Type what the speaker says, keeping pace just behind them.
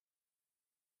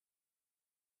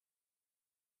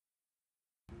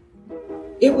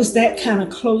it was that kind of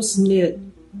close-knit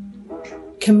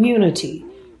community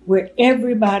where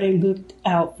everybody looked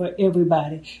out for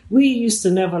everybody. We used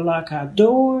to never lock our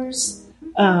doors.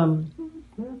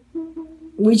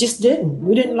 We just didn't.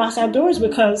 We didn't lock our doors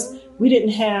because we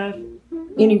didn't have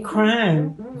any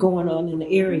crime going on in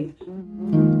the area.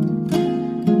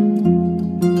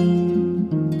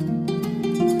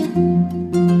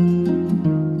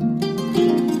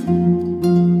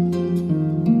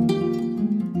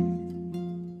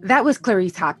 That was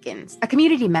Clarice Hopkins, a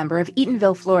community member of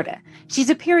Eatonville, Florida. She's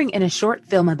appearing in a short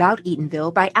film about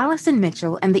Eatonville by Allison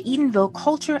Mitchell and the Eatonville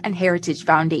Culture and Heritage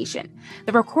Foundation.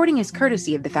 The recording is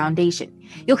courtesy of the foundation.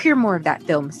 You'll hear more of that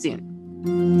film soon.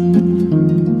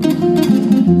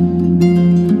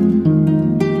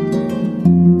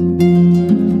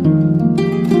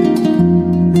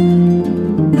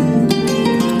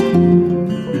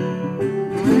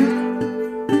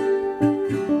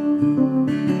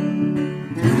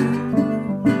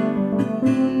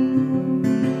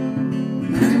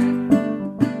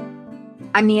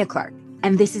 I'm Nia Clark,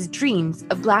 and this is Dreams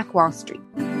of Black Wall Street.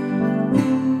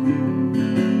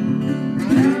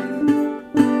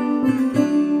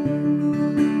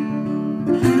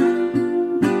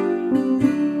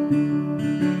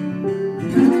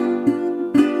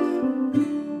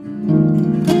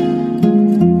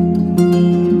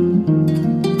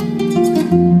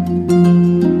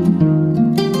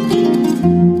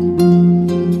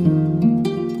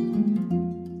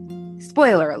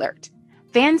 Spoiler alert.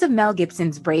 Fans of Mel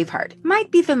Gibson's Braveheart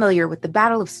might be familiar with the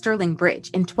Battle of Stirling Bridge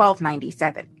in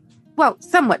 1297. Well,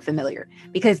 somewhat familiar,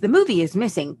 because the movie is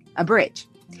missing a bridge.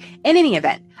 In any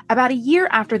event, about a year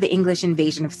after the English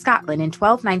invasion of Scotland in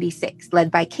 1296,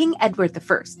 led by King Edward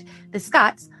I, the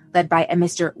Scots, led by a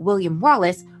Mr. William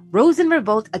Wallace, rose in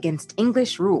revolt against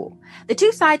English rule. The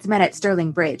two sides met at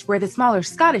Stirling Bridge, where the smaller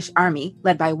Scottish army,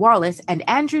 led by Wallace and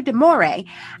Andrew de Moray,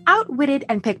 outwitted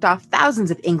and picked off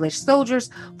thousands of English soldiers,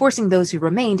 forcing those who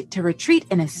remained to retreat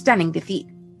in a stunning defeat.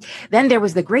 Then there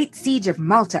was the Great Siege of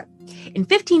Malta in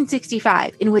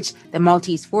 1565, in which the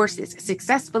Maltese forces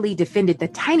successfully defended the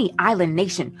tiny island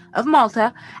nation of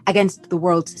Malta against the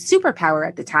world's superpower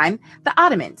at the time, the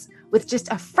Ottomans, with just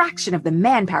a fraction of the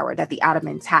manpower that the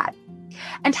Ottomans had.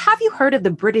 And have you heard of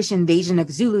the British invasion of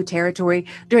Zulu territory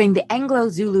during the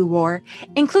Anglo-Zulu War,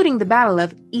 including the Battle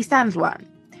of Isandlwana,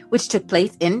 which took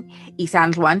place in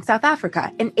Isandlwana, South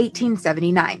Africa in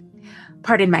 1879?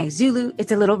 Pardon my Zulu,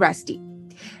 it's a little rusty.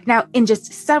 Now, in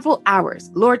just several hours,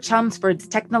 Lord Chelmsford's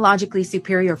technologically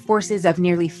superior forces of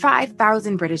nearly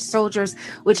 5,000 British soldiers,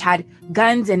 which had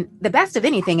guns and the best of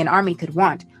anything an army could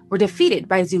want, were defeated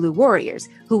by Zulu warriors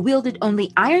who wielded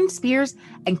only iron spears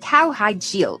and cowhide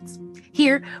shields.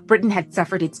 Here, Britain had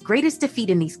suffered its greatest defeat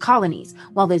in these colonies,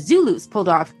 while the Zulus pulled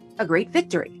off a great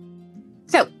victory.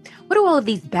 So, what do all of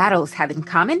these battles have in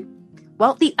common?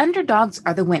 Well, the underdogs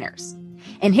are the winners.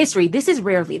 In history, this is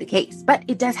rarely the case, but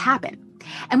it does happen.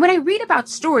 And when I read about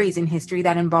stories in history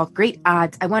that involve great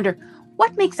odds, I wonder,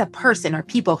 what makes a person or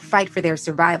people fight for their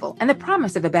survival and the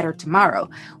promise of a better tomorrow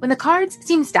when the cards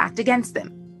seem stacked against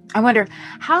them? I wonder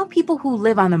how people who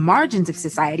live on the margins of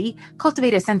society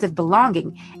cultivate a sense of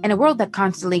belonging in a world that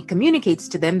constantly communicates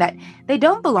to them that they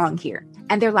don't belong here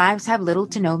and their lives have little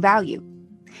to no value.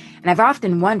 And I've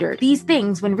often wondered these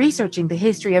things when researching the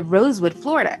history of Rosewood,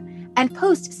 Florida, and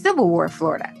post-Civil War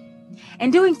Florida.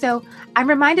 In doing so, I'm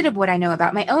reminded of what I know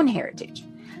about my own heritage,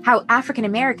 how African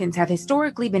Americans have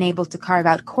historically been able to carve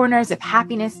out corners of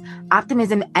happiness,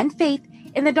 optimism, and faith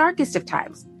in the darkest of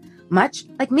times, much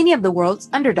like many of the world's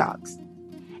underdogs.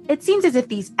 It seems as if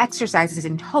these exercises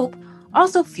in hope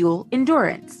also fuel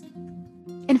endurance.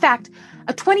 In fact,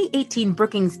 a 2018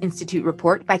 Brookings Institute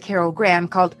report by Carol Graham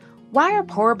called "Why Are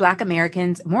Poor Black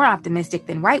Americans More Optimistic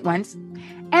Than White Ones?"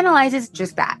 analyzes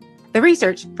just that. The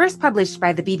research, first published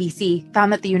by the BBC,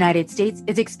 found that the United States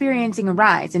is experiencing a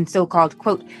rise in so-called,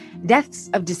 quote, deaths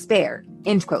of despair,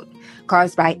 end quote,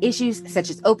 caused by issues such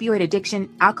as opioid addiction,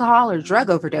 alcohol or drug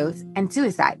overdose, and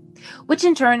suicide, which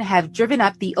in turn have driven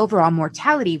up the overall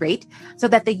mortality rate so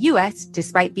that the U.S.,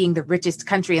 despite being the richest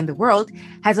country in the world,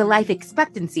 has a life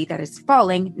expectancy that is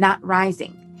falling, not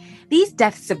rising. These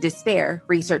deaths of despair,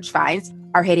 research finds,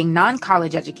 are hitting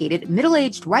non-college educated,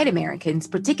 middle-aged white Americans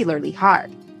particularly hard.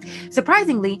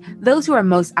 Surprisingly, those who are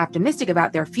most optimistic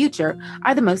about their future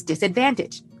are the most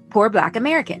disadvantaged, poor Black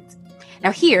Americans.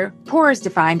 Now here, poor is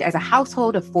defined as a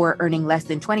household of four earning less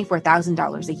than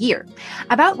 $24,000 a year,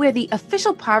 about where the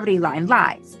official poverty line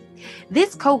lies.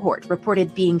 This cohort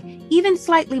reported being even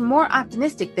slightly more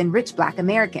optimistic than rich Black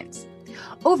Americans.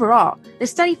 Overall, the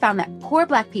study found that poor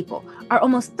Black people are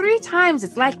almost 3 times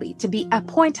as likely to be a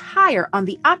point higher on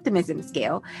the optimism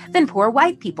scale than poor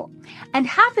white people, and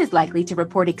half as likely to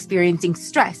report experiencing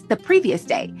stress the previous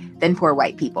day than poor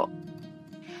white people.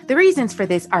 The reasons for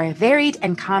this are varied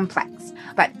and complex,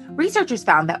 but researchers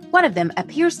found that one of them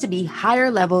appears to be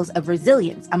higher levels of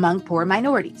resilience among poor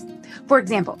minorities. For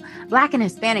example, Black and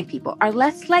Hispanic people are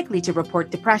less likely to report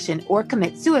depression or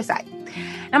commit suicide.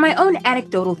 Now, my own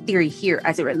anecdotal theory here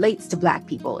as it relates to Black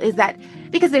people is that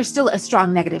because there's still a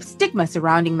strong negative stigma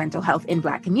surrounding mental health in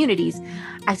Black communities,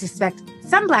 I suspect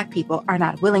some Black people are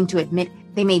not willing to admit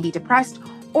they may be depressed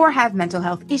or have mental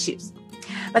health issues.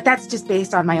 But that's just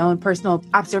based on my own personal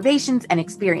observations and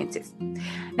experiences.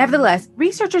 Nevertheless,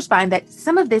 researchers find that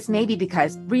some of this may be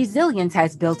because resilience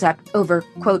has built up over,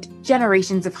 quote,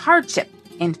 generations of hardship,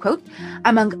 end quote,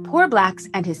 among poor Blacks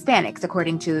and Hispanics,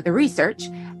 according to the research,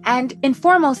 and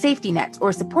informal safety nets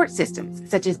or support systems,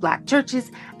 such as Black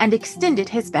churches and extended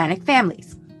Hispanic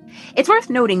families. It's worth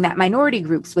noting that minority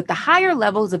groups with the higher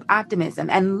levels of optimism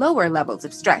and lower levels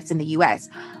of stress in the U.S.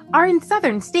 are in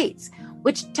southern states,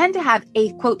 which tend to have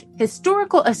a, quote,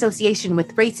 historical association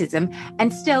with racism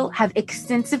and still have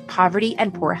extensive poverty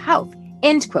and poor health,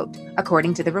 end quote,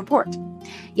 according to the report.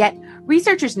 Yet,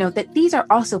 researchers note that these are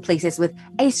also places with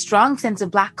a strong sense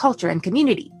of Black culture and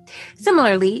community.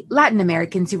 Similarly, Latin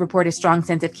Americans who report a strong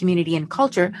sense of community and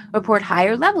culture report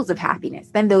higher levels of happiness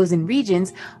than those in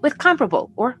regions with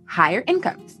comparable or higher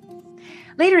incomes.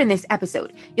 Later in this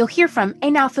episode, you'll hear from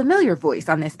a now familiar voice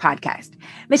on this podcast,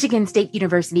 Michigan State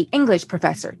University English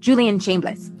professor Julian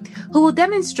Chambliss, who will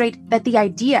demonstrate that the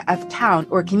idea of town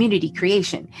or community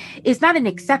creation is not an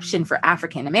exception for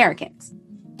African Americans.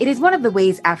 It is one of the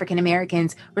ways African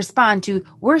Americans respond to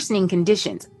worsening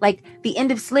conditions like the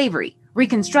end of slavery,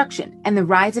 Reconstruction, and the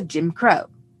rise of Jim Crow.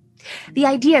 The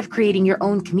idea of creating your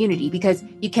own community because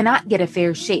you cannot get a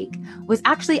fair shake was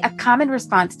actually a common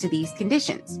response to these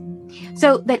conditions.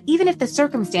 So that even if the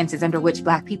circumstances under which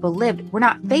Black people lived were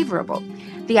not favorable,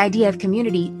 the idea of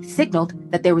community signaled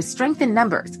that there was strength in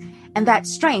numbers, and that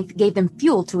strength gave them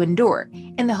fuel to endure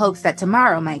in the hopes that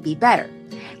tomorrow might be better,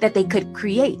 that they could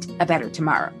create a better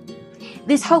tomorrow.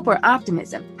 This hope or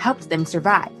optimism helped them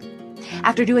survive.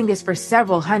 After doing this for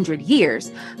several hundred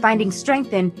years, finding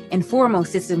strength in informal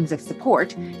systems of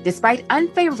support, despite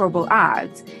unfavorable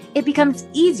odds, it becomes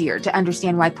easier to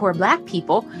understand why poor Black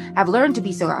people have learned to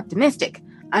be so optimistic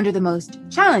under the most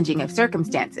challenging of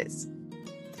circumstances.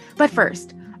 But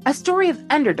first, a story of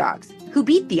underdogs who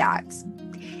beat the odds.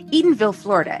 Eatonville,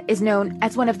 Florida is known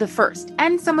as one of the first,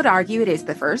 and some would argue it is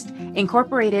the first,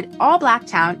 incorporated all-Black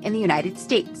town in the United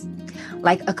States.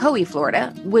 Like Ocoee,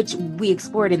 Florida, which we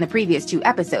explored in the previous 2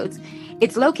 episodes,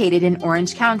 it's located in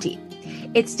Orange County.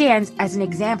 It stands as an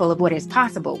example of what is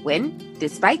possible when,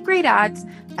 despite great odds,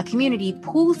 a community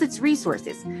pools its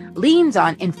resources, leans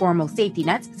on informal safety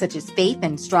nets such as faith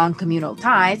and strong communal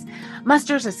ties,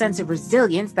 musters a sense of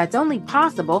resilience that's only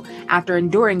possible after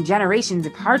enduring generations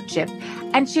of hardship,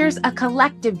 and shares a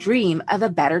collective dream of a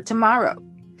better tomorrow.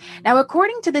 Now,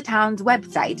 according to the town's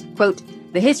website, quote,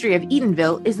 the history of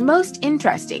Eatonville is most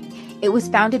interesting. It was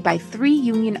founded by 3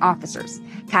 Union officers,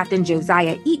 Captain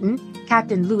Josiah Eaton,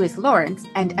 Captain Lewis Lawrence,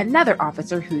 and another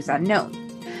officer who's unknown.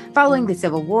 Following the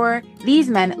Civil War, these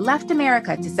men left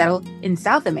America to settle in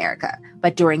South America,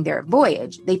 but during their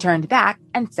voyage, they turned back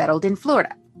and settled in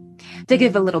Florida. To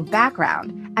give a little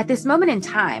background, at this moment in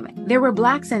time, there were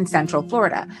Blacks in Central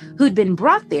Florida who'd been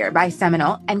brought there by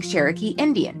Seminole and Cherokee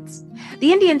Indians.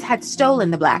 The Indians had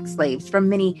stolen the Black slaves from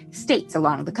many states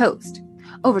along the coast.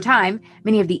 Over time,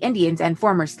 many of the Indians and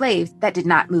former slaves that did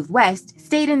not move west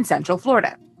stayed in Central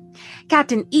Florida.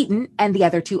 Captain Eaton and the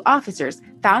other 2 officers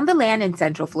found the land in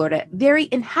Central Florida very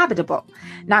inhabitable,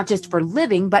 not just for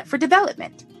living, but for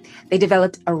development. They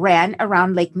developed a ran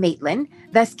around Lake Maitland,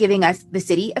 thus giving us the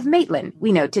city of Maitland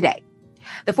we know today.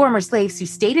 The former slaves who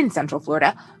stayed in Central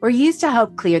Florida were used to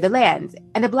help clear the lands,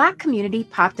 and a Black community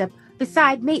popped up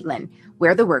beside Maitland,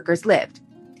 where the workers lived.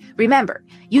 Remember,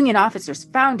 Union officers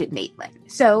founded Maitland,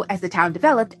 so as the town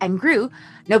developed and grew,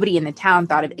 nobody in the town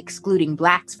thought of excluding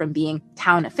Blacks from being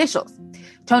town officials.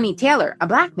 Tony Taylor, a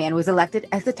Black man, was elected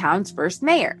as the town's first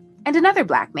mayor, and another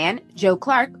Black man, Joe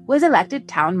Clark, was elected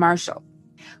town marshal.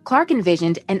 Clark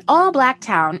envisioned an all-Black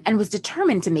town and was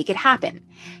determined to make it happen.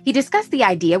 He discussed the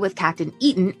idea with Captain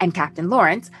Eaton and Captain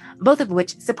Lawrence, both of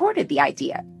which supported the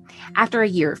idea. After a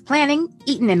year of planning,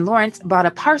 Eaton and Lawrence bought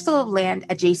a parcel of land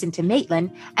adjacent to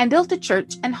Maitland and built a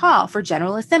church and hall for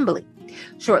General Assembly.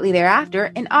 Shortly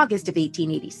thereafter, in August of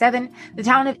 1887, the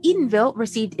town of Eatonville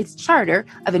received its charter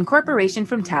of incorporation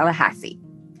from Tallahassee.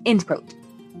 End quote.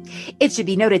 It should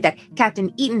be noted that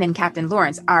Captain Eaton and Captain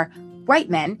Lawrence are white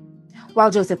men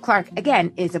while Joseph Clark,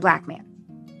 again, is a Black man.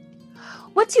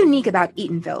 What's unique about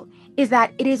Eatonville is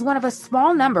that it is one of a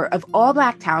small number of all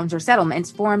Black towns or settlements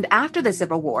formed after the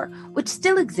Civil War, which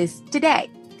still exists today.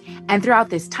 And throughout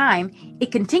this time,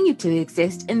 it continued to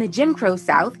exist in the Jim Crow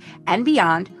South and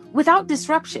beyond without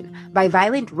disruption by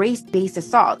violent race-based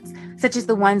assaults, such as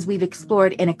the ones we've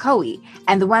explored in Ocoee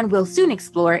and the one we'll soon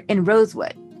explore in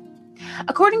Rosewood.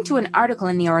 According to an article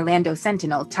in the Orlando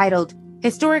Sentinel titled,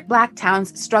 "Historic Black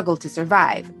Towns Struggle to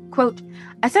Survive," quote,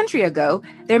 "A century ago,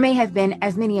 there may have been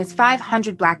as many as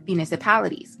 500 Black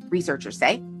municipalities, researchers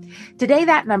say. Today,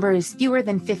 that number is fewer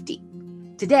than 50.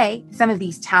 Today, some of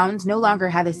these towns no longer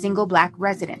have a single Black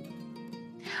resident.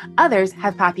 Others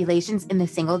have populations in the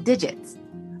single digits.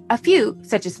 A few,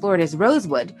 such as Florida's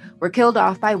Rosewood, were killed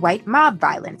off by white mob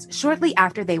violence shortly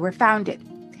after they were founded.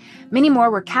 Many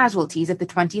more were casualties of the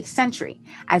 20th century,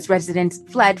 as residents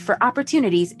fled for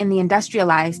opportunities in the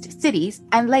industrialized cities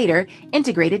and later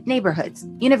integrated neighborhoods,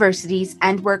 universities,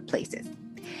 and workplaces.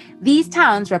 These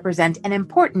towns represent an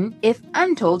important, if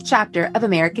untold, chapter of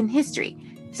American history,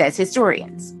 says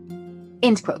historians."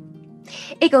 End quote.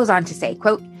 It goes on to say,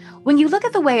 quote, "When you look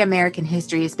at the way American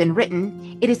history has been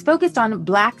written, it is focused on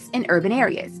Blacks in urban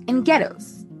areas, in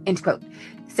ghettos," end quote,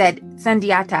 said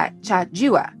Sundiata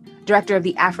Chajua, director of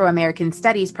the Afro-American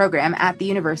Studies program at the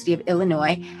University of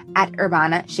Illinois at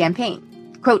Urbana-Champaign.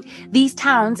 Quote, "These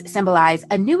towns symbolize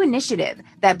a new initiative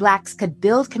that Blacks could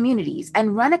build communities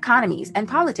and run economies and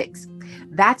politics.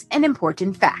 That's an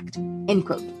important fact," end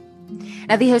quote.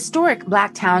 Now, the Historic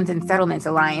Black Towns and Settlements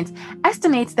Alliance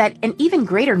estimates that an even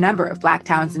greater number of Black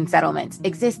towns and settlements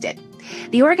existed.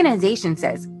 The organization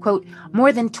says, quote,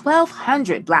 "More than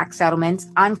 1,200 Black settlements,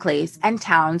 enclaves, and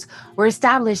towns were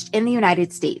established in the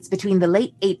United States between the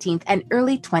late 18th and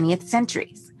early 20th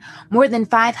centuries. More than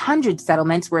 500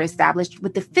 settlements were established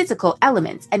with the physical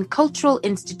elements and cultural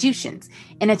institutions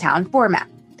in a town format.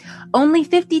 Only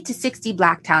 50 to 60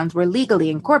 Black towns were legally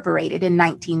incorporated in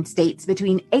 19 states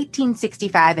between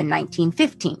 1865 and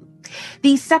 1915.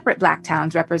 These separate Black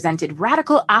towns represented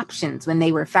radical options when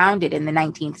they were founded in the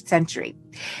 19th century.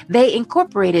 They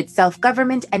incorporated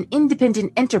self-government and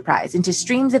independent enterprise into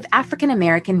streams of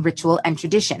African-American ritual and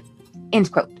tradition,"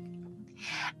 end quote.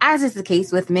 As is the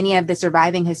case with many of the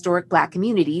surviving historic Black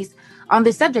communities, on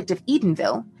the subject of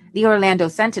Eatonville, the Orlando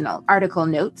Sentinel article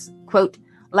notes, quote,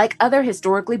 "Like other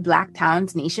historically Black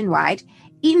towns nationwide,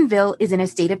 Eatonville is in a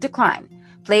state of decline,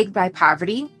 plagued by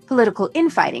poverty, political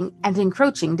infighting, and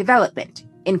encroaching development,"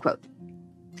 end quote.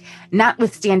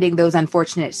 Notwithstanding those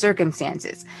unfortunate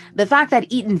circumstances, the fact that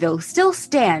Eatonville still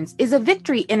stands is a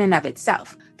victory in and of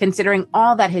itself, considering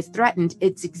all that has threatened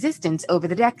its existence over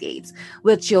the decades,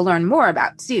 which you'll learn more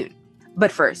about soon.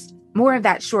 But first, more of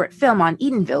that short film on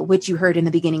Eatonville, which you heard in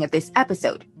the beginning of this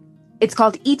episode. It's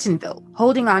called Eatonville,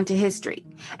 Holding On to History,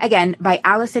 again by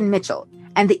Allison Mitchell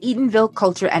and the Eatonville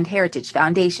Culture and Heritage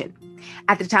Foundation.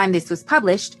 At the time this was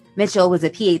published, Mitchell was a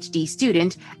PhD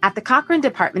student at the Cochran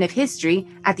Department of History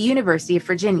at the University of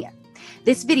Virginia.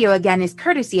 This video again is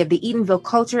courtesy of the Eatonville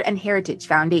Culture and Heritage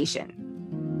Foundation.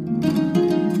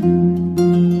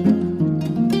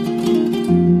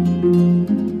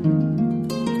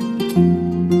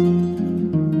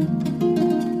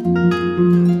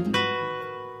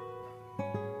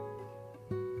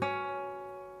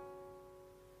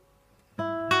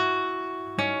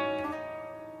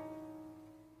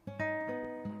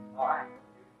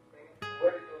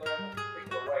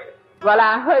 Well,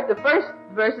 I heard the first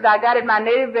verse that I got in my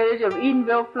native village of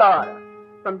Eatonville, Florida,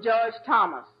 from George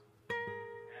Thomas.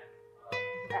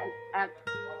 And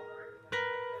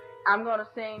I'm going to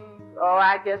sing,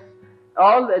 I guess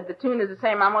all the tune is the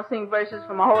same. I'm going to sing verses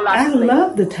from a whole lot I of places.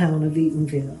 love the town of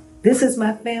Eatonville. This is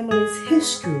my family's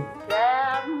history.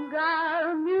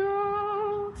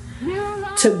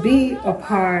 To be a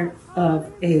part of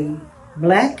a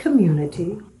Black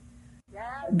community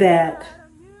that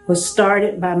was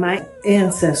started by my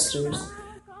ancestors.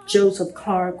 Joseph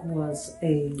Clark was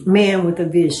a man with a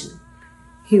vision.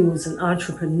 He was an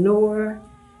entrepreneur.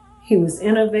 He was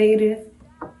innovative.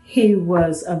 He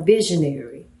was a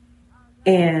visionary.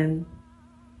 And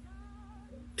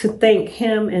to thank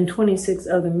him and 26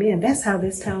 other men, that's how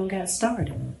this town got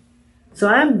started. So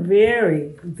I'm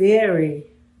very, very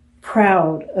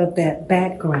proud of that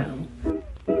background.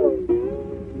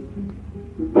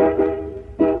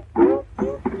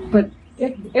 But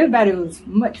everybody was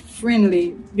much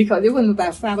friendly because there was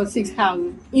about 5 or 6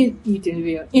 houses in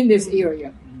Eatonville, in this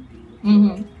area.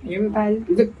 Mm-hmm. Everybody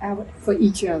looked out for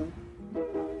each other.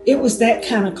 It was that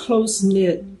kind of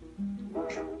close-knit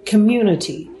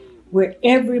community where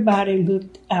everybody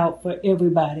looked out for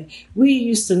everybody. We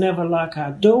used to never lock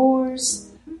our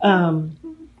doors.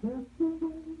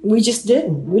 We just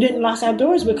didn't. We didn't lock our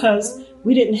doors because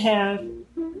we didn't have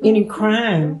any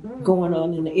crime going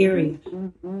on in the area.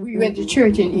 We went to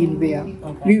church in Eatonville.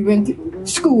 Okay. We went to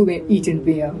school in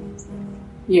Eatonville.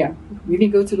 Yeah, we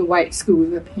didn't go to the white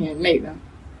schools up here in Maitland.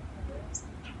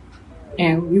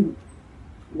 And we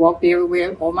walked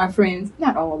everywhere. All my friends,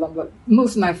 not all of them, but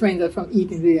most of my friends are from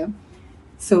Eatonville.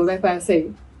 So that's why I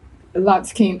say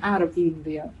lots came out of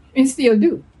Eatonville and still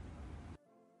do.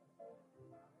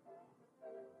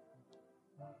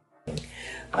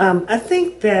 I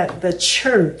think that the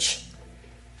church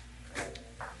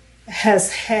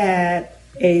has had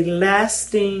a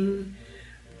lasting,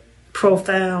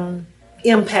 profound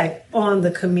impact on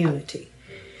the community.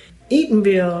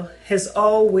 Eatonville has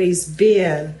always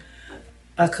been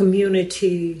a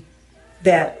community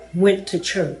that went to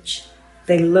church.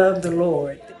 They loved the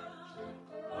Lord.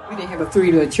 We didn't have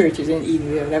three little churches in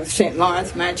Eatonville. That was St.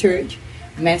 Lawrence, my church,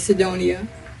 Macedonia,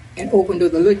 and Open Door,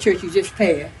 the little church you just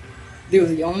passed. There were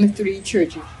the only three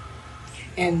churches.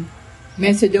 And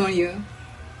Macedonia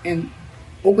and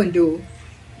Open Door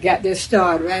got their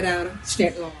start right out of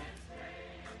St. Lawrence.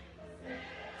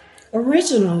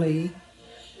 Originally,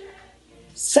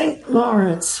 St.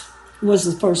 Lawrence was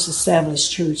the first established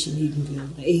church in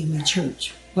Eatonville, the AME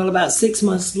Church. Well, about 6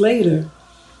 months later,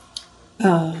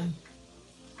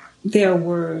 there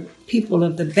were people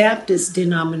of the Baptist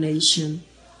denomination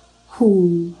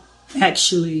who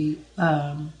actually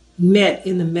met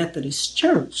in the Methodist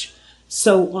Church.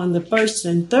 So on the first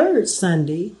and third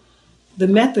Sunday, the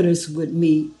Methodists would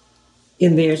meet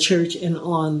in their church, and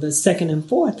on the second and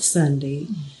fourth Sunday,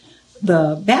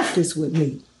 the Baptists would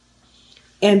meet.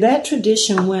 And that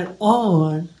tradition went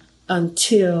on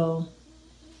until,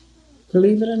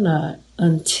 believe it or not,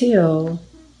 until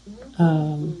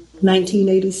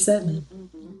 1987.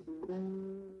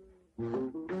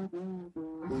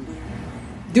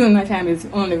 During my time, there was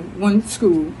only one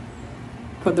school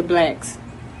for the blacks.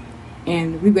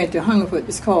 And we went to Hungerford.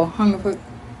 It's called Hungerford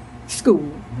School,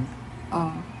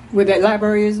 where that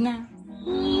library is now.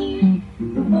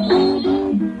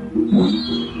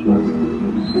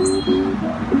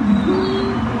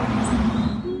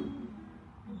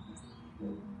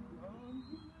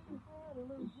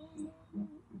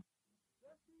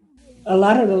 A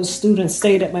lot of those students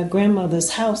stayed at my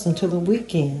grandmother's house until the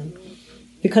weekend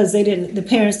because the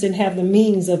parents didn't have the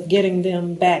means of getting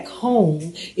them back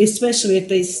home, especially if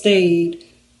they stayed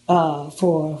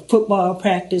for football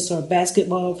practice or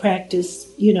basketball practice,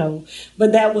 you know.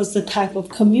 But that was the type of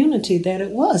community that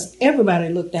it was. Everybody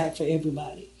looked out for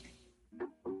everybody.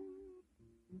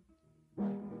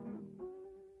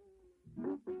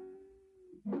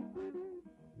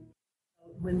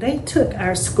 When they took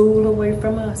our school away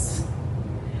from us,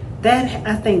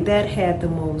 I think that had the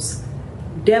most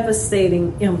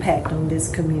devastating impact on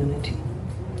this community.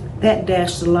 That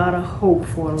dashed a lot of hope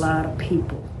for a lot of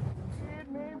people.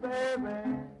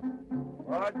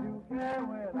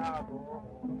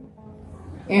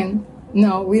 And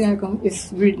no, we're not going to,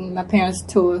 it's written, my parents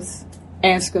told us,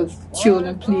 ask us,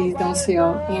 children, please don't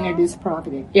sell any of this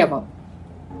property, ever.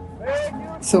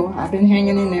 So I've been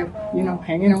hanging in there,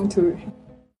 hanging on to it.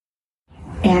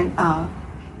 And,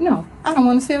 no, I don't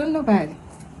want to sell to nobody.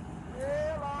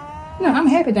 No, I'm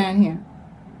happy down here.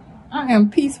 I am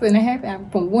peaceful and happy. I'm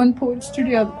from one porch to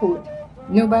the other porch.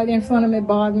 Nobody in front of me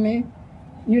bothering me.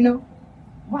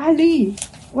 Why leave?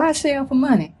 Why sell for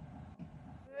money?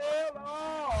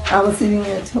 I was sitting in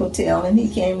a hotel and he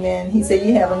came in. He said,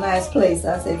 "You have a nice place."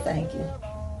 I said, "Thank you."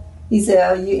 He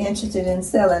said, "Are you interested in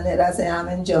selling it?" I said, "I'm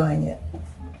enjoying it."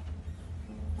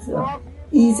 So,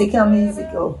 easy come, easy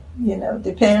go.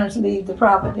 The parents leave the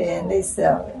property and they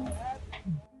sell it.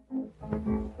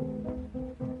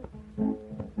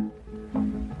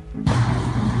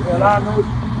 Well, I know you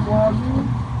want me.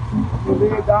 You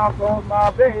lay down on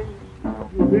my bed.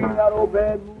 You bring that old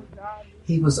bad mood down.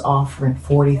 He was offering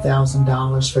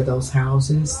 $40,000 for those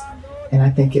houses, and I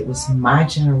think it was my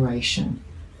generation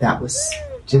that was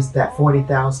just that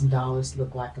 $40,000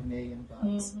 looked like $1 million.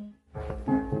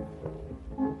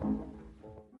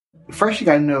 First, you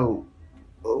got to know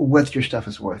what your stuff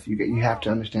is worth. You have to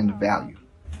understand the value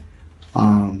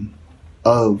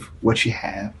of what you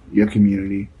have, your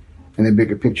community, and the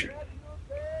bigger picture.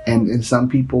 And some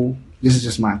people, this is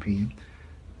just my opinion,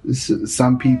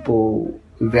 some people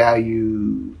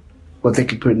value what they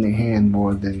can put in their hand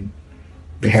more than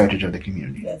the heritage of the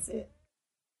community. That's it.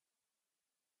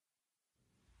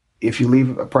 If you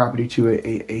leave a property to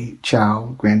a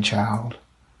child, grandchild,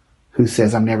 who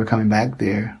says, "I'm never coming back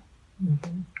there,"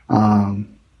 I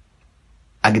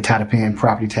get tired of paying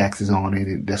property taxes on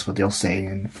it. That's what they'll say,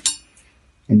 and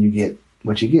you get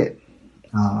what you get.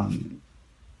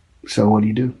 So what do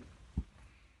you do?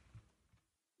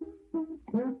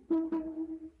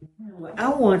 I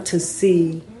want to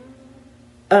see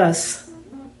us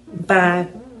buy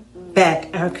back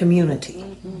our community.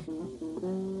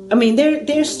 I mean,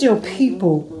 there's still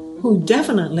people who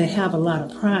definitely have a lot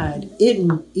of pride in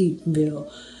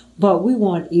Eatonville, but we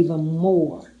want even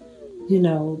more,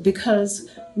 because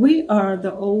we are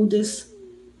the oldest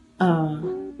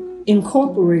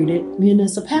incorporated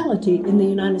municipality in the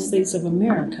United States of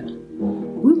America.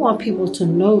 We want people to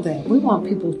know that. We want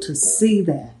people to see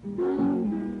that.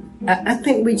 I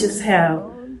think we just have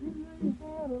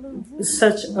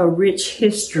such a rich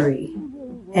history,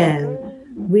 and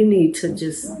we need to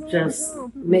just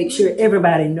make sure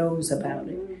everybody knows about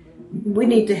it. We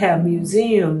need to have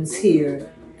museums here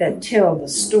that tell the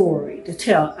story, to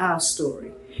tell our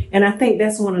story. And I think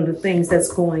that's one of the things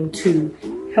that's going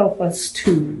to help us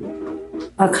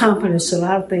to accomplish a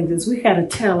lot of things, is we got to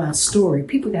tell our story.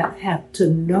 People got to have to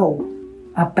know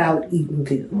about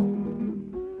Eatonville.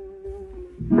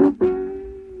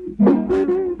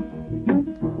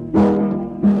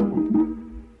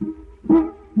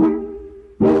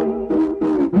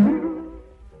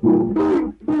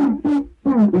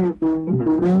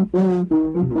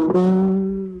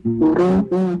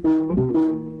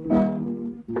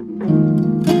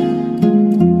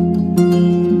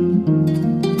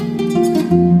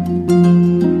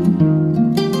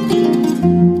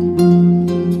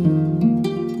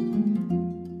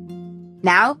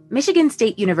 Now, Michigan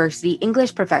State University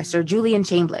English professor Julian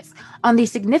Chambliss on the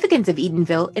significance of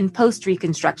Eatonville in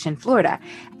post-Reconstruction Florida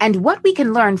and what we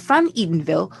can learn from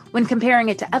Eatonville when comparing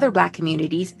it to other Black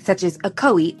communities such as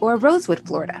Ocoee or Rosewood,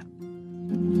 Florida.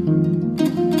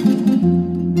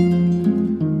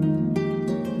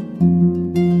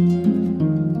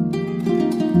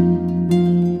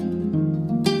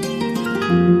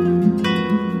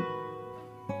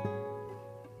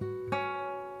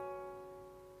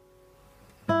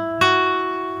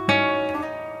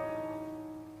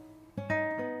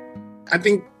 I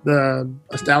think the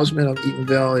establishment of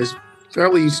Eatonville is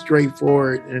fairly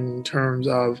straightforward in terms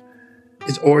of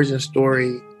its origin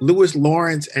story. Lewis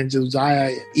Lawrence and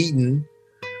Josiah Eaton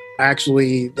are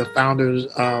actually the founders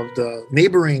of the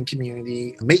neighboring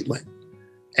community, Maitland.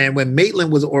 And when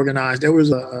Maitland was organized, there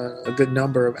was a good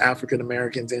number of African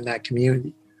Americans in that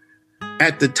community.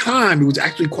 At the time, it was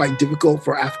actually quite difficult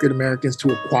for African Americans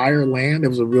to acquire land.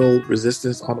 There was a real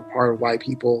resistance on the part of white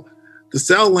people to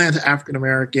sell land to African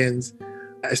Americans,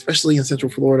 especially in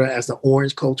Central Florida, as the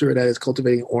orange culture, that is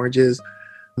cultivating oranges,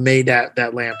 made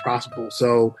that land profitable.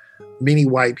 So many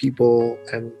white people,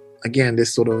 and again,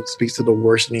 this sort of speaks to the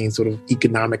worsening sort of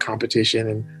economic competition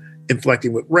and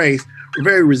inflecting with race, were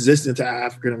very resistant to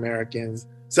African Americans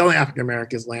selling African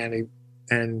Americans land,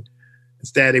 and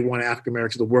instead they wanted African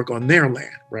Americans to work on their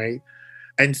land, right?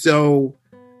 And so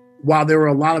while there were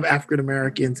a lot of African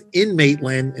Americans in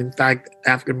Maitland, in fact,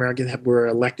 African Americans were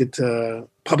elected to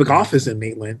public office in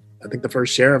Maitland. I think the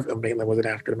first sheriff of Maitland was an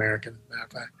African American, matter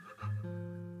of fact.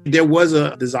 There was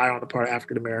a desire on the part of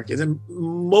African Americans. And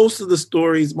most of the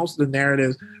stories, most of the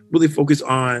narratives really focus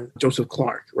on Joseph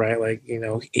Clark, right? Like,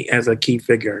 as a key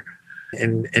figure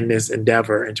in this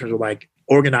endeavor in terms of like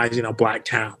organizing a Black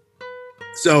town.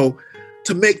 So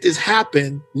to make this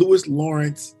happen, Lewis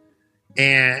Lawrence,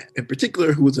 and in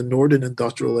particular, who was a Northern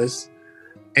industrialist,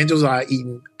 and Josiah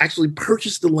Eaton, actually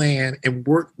purchased the land and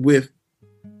worked with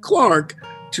Clark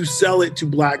to sell it to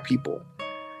Black people.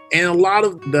 And a lot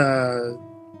of the,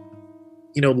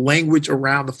 language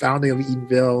around the founding of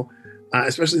Eatonville,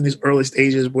 especially in these early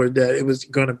stages, were that it was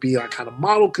going to be a kind of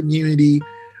model community.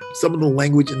 Some of the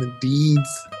language in the deeds,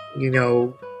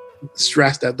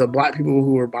 stressed that the Black people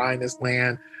who were buying this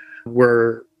land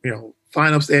were,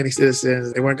 fine, upstanding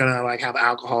citizens. They weren't going to have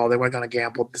alcohol. They weren't going to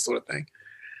gamble, this sort of thing.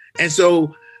 And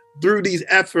so through these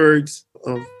efforts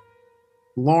of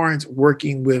Lawrence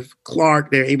working with Clark,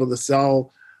 they're able to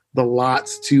sell the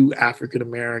lots to African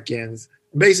Americans.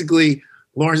 Basically,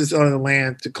 Lawrence is selling the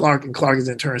land to Clark, and Clark is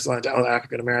in turn selling to other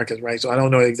African Americans, right? So I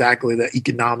don't know exactly the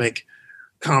economic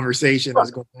conversation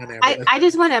that's going on there. I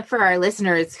just want to, for our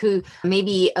listeners who may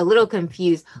be a little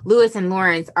confused, Lewis and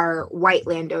Lawrence are white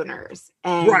landowners.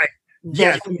 And right.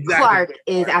 Yes, exactly. Clark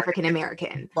is African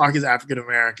American. Clark is African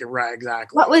American, right?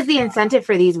 Exactly. What was the incentive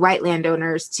for these white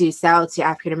landowners to sell to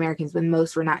African Americans when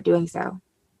most were not doing so?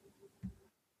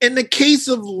 In the case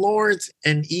of Lawrence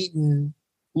and Eaton,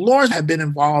 Lawrence had been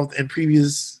involved in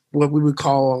previous, what we would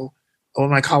call, one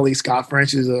of my colleagues, Scott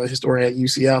French, is a historian at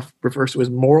UCF, refers to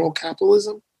as moral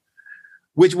capitalism,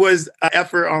 which was an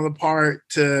effort on the part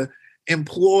to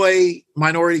employ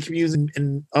minority communities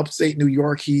in upstate New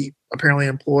York. He apparently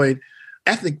employed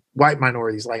ethnic white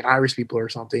minorities like Irish people or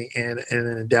something in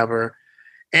an endeavor.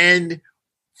 And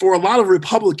for a lot of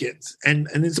Republicans, and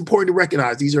it's important to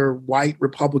recognize these are white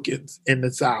Republicans in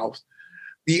the South,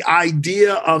 the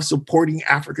idea of supporting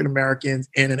African Americans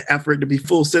in an effort to be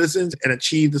full citizens and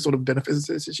achieve the sort of benefits of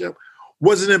citizenship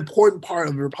was an important part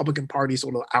of the Republican Party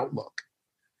sort of outlook.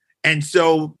 And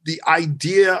so the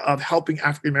idea of helping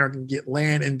African Americans get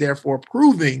land and therefore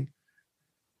proving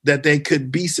that they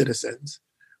could be citizens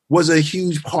was a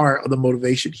huge part of the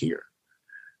motivation here.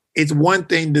 It's one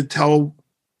thing to tell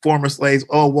former slaves,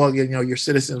 oh, well, you're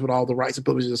citizens with all the rights and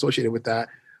privileges associated with that.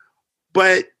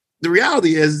 But the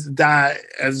reality is that,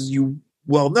 as you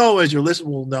well know, as your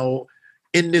listener will know,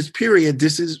 in this period,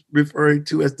 this is referred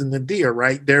to as the nadir,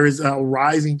 right? There is a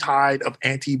rising tide of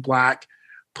anti-Black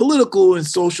political and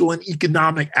social and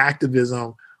economic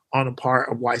activism on the part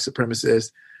of white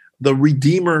supremacists. The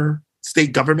Redeemer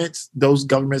state governments, those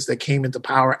governments that came into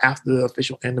power after the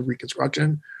official end of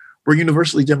Reconstruction, were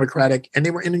universally Democratic, and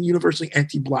they were universally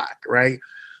anti-Black, right?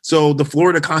 So the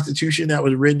Florida Constitution that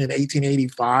was written in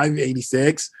 1885,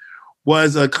 86,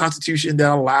 was a constitution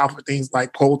that allowed for things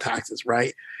like poll taxes,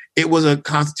 right? It was a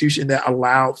constitution that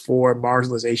allowed for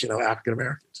marginalization of African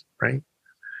Americans, right?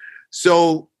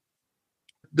 So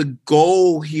the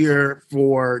goal here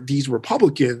for these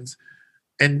Republicans,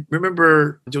 and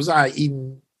remember Josiah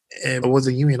Eaton was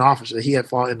a Union officer. He had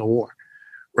fought in the war,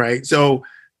 right? So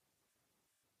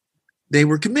they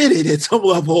were committed at some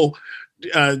level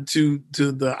to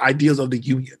the ideals of the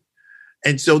Union.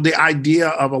 And so the idea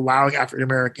of allowing African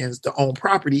Americans to own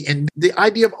property, and the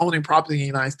idea of owning property in the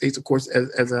United States, of course,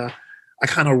 as a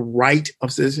kind of right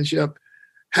of citizenship,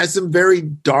 has some very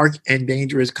dark and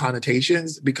dangerous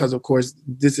connotations because, of course,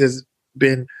 this has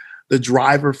been the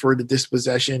driver for the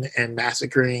dispossession and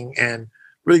massacring and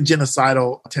really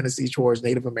genocidal tendencies towards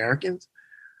Native Americans.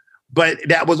 But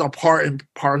that was a part and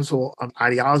parcel of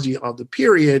ideology of the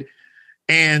period.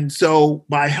 And so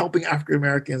by helping African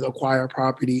Americans acquire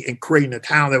property and creating a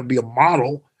town that would be a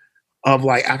model of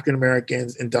like African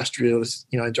Americans, industrious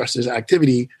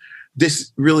activity,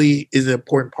 this really is an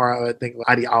important part of, I think,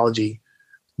 ideology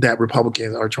that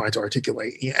Republicans are trying to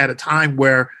articulate at a time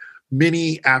where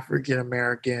many African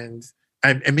Americans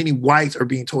and many whites are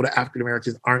being told that African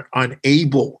Americans are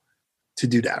unable to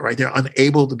do that, right? They're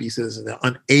unable to be citizens. They're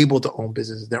unable to own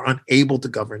businesses. They're unable to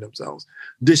govern themselves.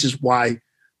 This is why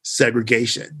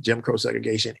segregation, Jim Crow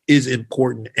segregation, is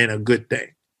important and a good thing.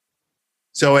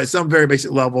 So at some very basic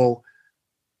level,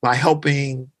 by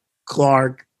helping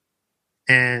Clark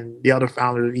and the other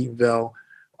founders of Eatonville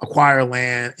acquire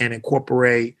land and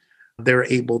incorporate, they're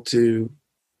able to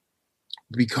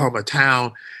become a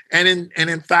town. And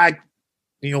in fact,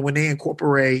 when they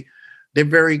incorporate, they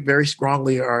very, very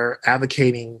strongly are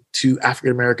advocating to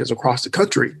African Americans across the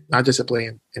country, not just simply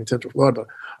in Central Florida, but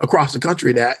across the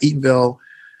country, that Eatonville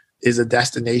is a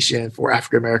destination for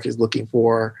African Americans looking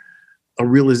for a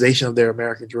realization of their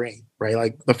American dream, right?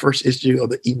 Like the first issue of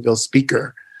the Eatonville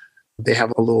Speaker, they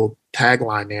have a little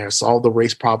tagline there: solve the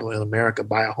race problem in America,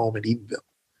 buy a home in Eatonville.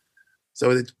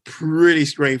 So it's pretty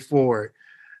straightforward.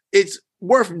 It's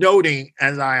worth noting,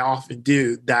 as I often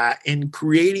do, that in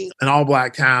creating an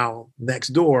all-Black town next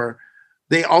door,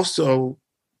 they also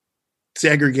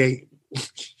segregate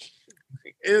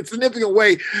in a significant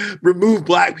way, remove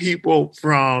Black people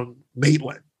from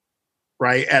Maitland,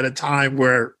 right? At a time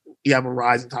where you have a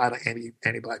rising tide of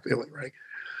anti-Black feeling, right?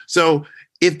 So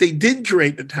if they didn't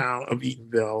create the town of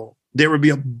Eatonville, there would be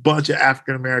a bunch of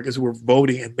African Americans who were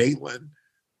voting in Maitland.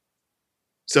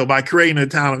 So by creating a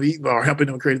town of Eatonville, or helping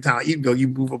them create a town of Eatonville, you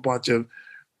move a bunch of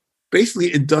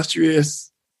basically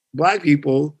industrious Black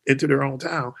people into their own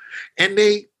town. And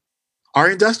they are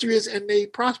industrious and they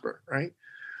prosper, right?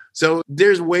 So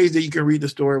there's ways that you can read the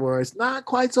story where it's not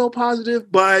quite so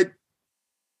positive, but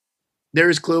there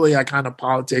is clearly a kind of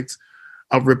politics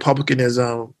of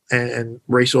republicanism and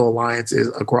racial alliances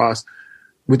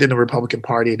within the Republican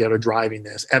Party that are driving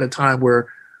this at a time where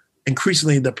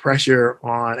increasingly the pressure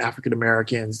on African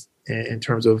Americans in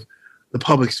terms of the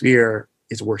public sphere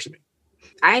is worsening.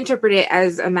 I interpret it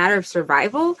as a matter of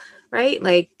survival, right?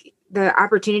 Like the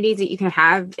opportunities that you can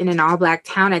have in an all-Black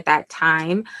town at that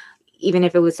time, even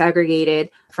if it was segregated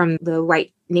from the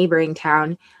white neighboring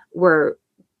town, were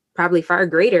probably far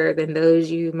greater than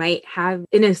those you might have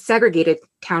in a segregated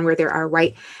town where there are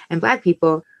white and Black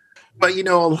people. But,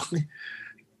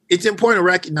 it's important to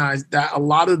recognize that a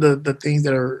lot of the things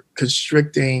that are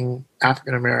constricting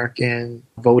African American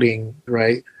voting,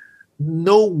 right?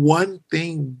 No one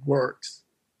thing works,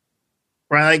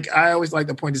 right? Like I always like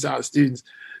to point this out to students.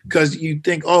 Because you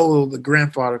think, oh, the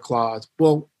grandfather clause.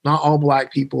 Well, not all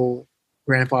Black people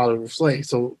grandfathered were slaves,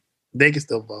 so they can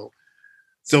still vote.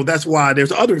 So that's why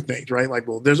there's other things, right? Like,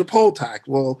 well, there's a poll tax.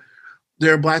 Well,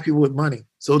 there are Black people with money,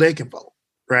 so they can vote,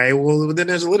 right? Well, then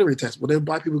there's a literacy test. Well, there are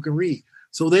Black people who can read,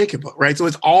 so they can vote, right? So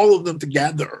it's all of them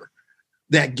together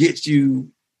that gets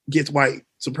white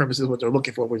supremacists what they're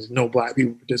looking for, which is no Black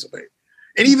people participate.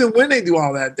 And even when they do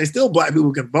all that, there's still Black people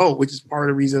who can vote, which is part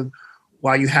of the reason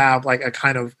why you have like a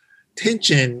kind of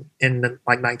tension in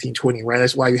like 1920, right?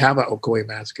 That's why you have an Ocoee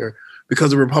massacre,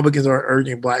 because the Republicans are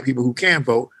urging Black people who can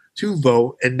vote to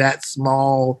vote, and that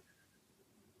small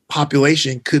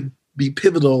population could be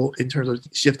pivotal in terms of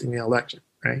shifting the election,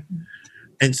 right?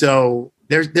 And so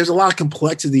there's a lot of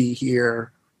complexity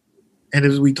here. And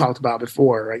as we talked about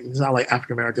before, right? It's not like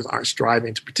African Americans aren't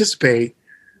striving to participate.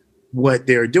 What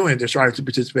they're doing, they're striving to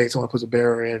participate. Someone puts a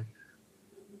barrier in,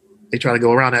 they try to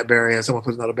go around that barrier. Someone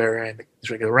puts another barrier in, they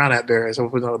try to go around that barrier.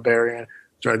 Someone puts another barrier in,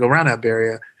 try to go around that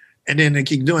barrier. And then they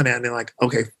keep doing that. And they're like,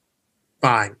 okay,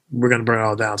 fine, we're going to burn it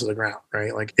all down to the ground,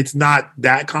 right? Like, it's not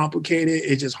that complicated.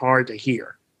 It's just hard to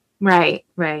hear. Right,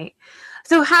 right.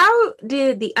 So how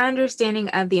did the understanding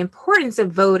of the importance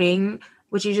of voting,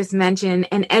 which you just mentioned,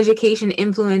 and education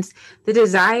influence the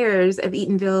desires of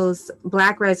Eatonville's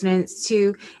Black residents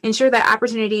to ensure that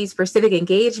opportunities for civic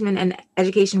engagement and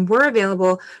education were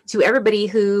available to everybody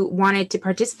who wanted to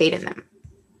participate in them?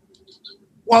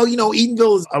 Well,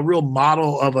 Eatonville is a real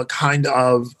model of a kind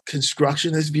of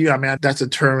constructionist view. I mean, that's a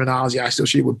terminology I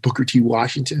associate with Booker T.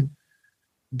 Washington.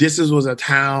 This was a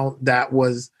town that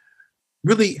was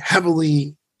really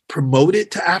heavily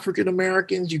promoted to African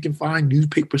Americans. You can find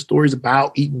newspaper stories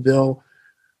about Eatonville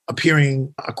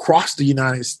appearing across the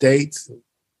United States,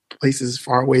 places as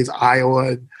far away as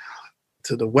Iowa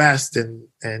to the west and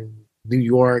New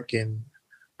York and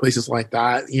places like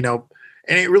that,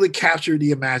 and it really captured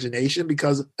the imagination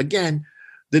because, again,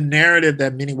 the narrative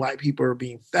that many white people are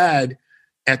being fed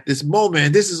at this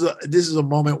moment, this is a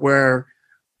moment where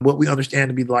what we understand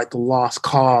to be like the lost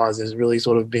cause is really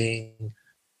sort of being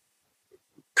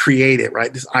created,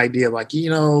 right? This idea like,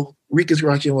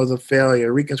 Reconstruction was a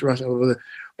failure.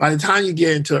 By the time you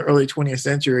get into the early 20th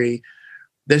century,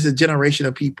 there's a generation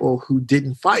of people who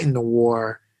didn't fight in the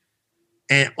war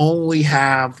and only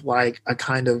have like a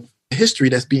kind of history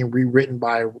that's being rewritten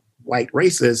by white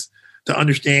racists to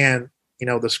understand,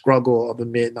 the struggle of the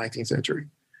mid 19th century.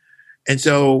 And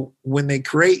so when they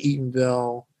create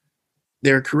Eatonville,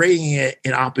 they're creating it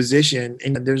in opposition.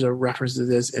 And there's a reference to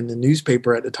this in the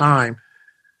newspaper at the time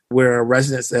where a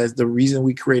resident says the reason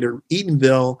we created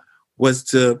Eatonville was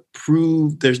to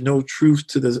prove there's no truth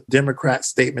to the Democrat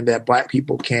statement that Black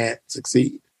people can't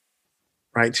succeed,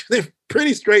 right? They're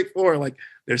pretty straightforward. Like,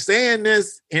 they're saying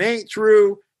this, it ain't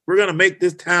true. We're going to make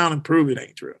this town and prove it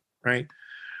ain't true, right?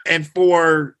 And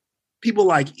for people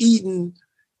like Eaton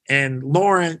and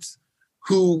Lawrence,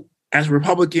 who as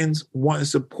Republicans want to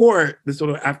support the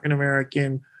sort of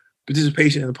African-American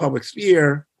participation in the public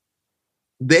sphere,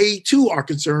 they too are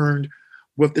concerned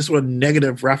with this sort of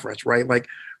negative reference, right? Like,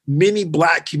 many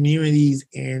Black communities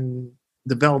in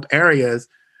developed areas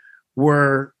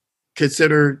were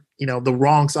considered, the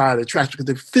wrong side of the tracks because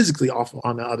they're physically often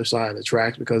on the other side of the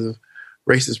tracks because of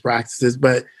racist practices.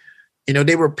 But,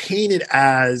 they were painted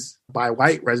by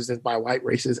white residents, by white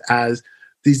racists, as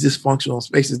these dysfunctional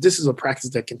spaces. This is a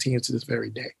practice that continues to this very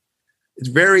day. It's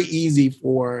very easy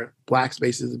for Black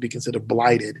spaces to be considered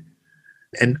blighted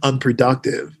and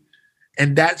unproductive.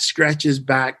 And that stretches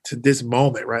back to this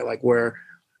moment, right? Like where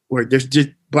there's just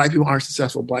Black people aren't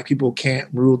successful. Black people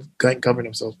can't govern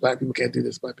themselves. Black people can't do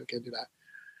this. Black people can't do that.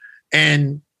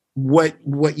 And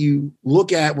what you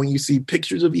look at when you see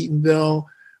pictures of Eatonville,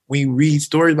 when you read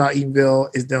stories about Eatonville,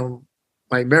 is them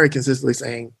like very consistently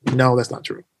saying, no, that's not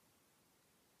true.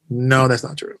 No, that's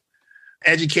not true.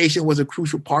 Education was a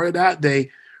crucial part of that.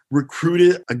 They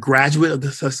recruited a graduate of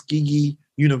the Tuskegee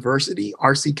University,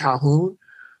 R.C. Calhoun,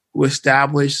 who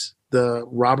established the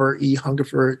Robert E.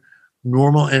 Hungerford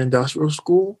Normal and Industrial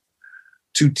School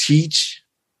to teach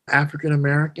African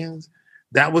Americans.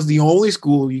 That was the only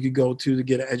school you could go to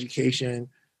get an education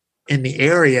in the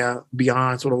area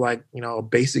beyond sort of like, a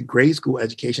basic grade school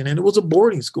education. And it was a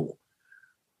boarding school.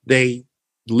 They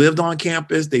lived on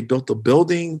campus. They built a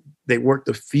building. They worked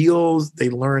the fields. They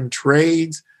learned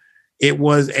trades. It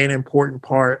was an important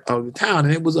part of the town.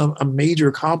 And it was a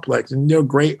major complex. And there are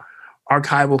great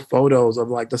archival photos of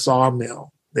like the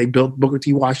sawmill. They built Booker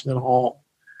T. Washington Hall.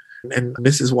 And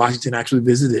Mrs. Washington actually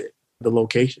visited the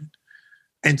location.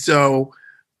 And so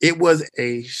it was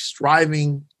a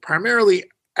striving, primarily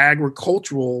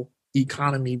agricultural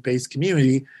economy-based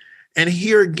community. And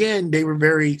here again, they were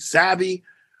very savvy.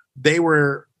 they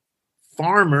were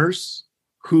farmers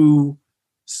who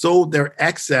sold their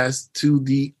excess to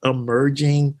the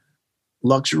emerging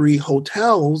luxury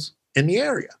hotels in the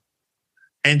area.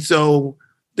 And so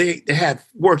they had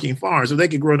working farms, so they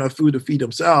could grow enough food to feed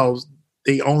themselves.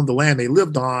 They owned the land they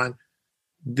lived on.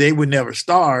 They would never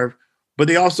starve, but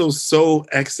they also sold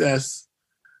excess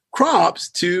crops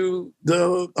to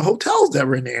the hotels that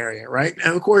were in the area, right?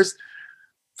 And of course,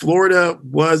 Florida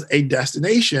was a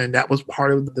destination that was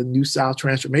part of the New South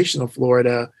transformation of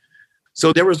Florida.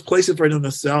 So there was places for them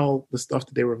to sell the stuff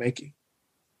that they were making,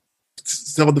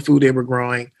 sell the food they were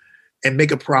growing, and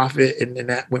make a profit. And then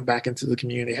that went back into the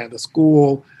community, had a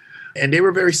school. And they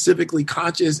were very civically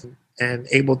conscious and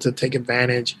able to take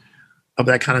advantage of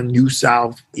that kind of New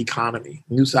South economy,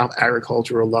 New South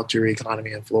agricultural luxury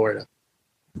economy in Florida.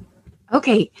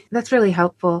 Okay, that's really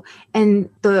helpful. And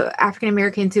the African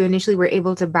Americans who initially were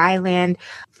able to buy land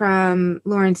from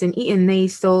Lawrence and Eaton, they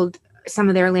sold some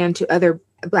of their land to other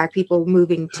Black people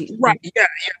moving to. Right. Yeah.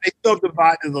 They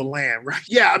subdivided the land. Right.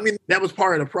 Yeah. I mean, that was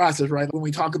part of the process, right? When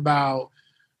we talk about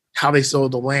how they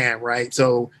sold the land, right?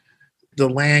 So the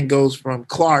land goes from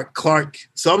Clark. Clark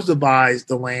subdivides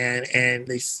the land and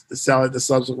they sell it to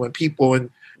subsequent people. And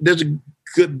there's a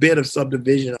good bit of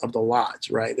subdivision of the lots,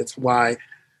 right? That's why,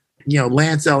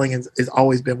 land selling has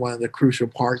always been one of the crucial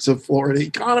parts of Florida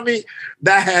economy.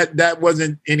 That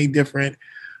wasn't any different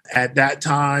at that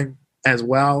time as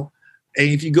well. And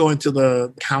if you go into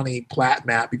the county plat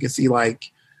map, you can see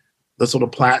like the sort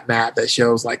of plat map that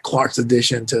shows like Clark's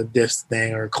addition to this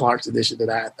thing or Clark's addition to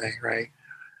that thing, right?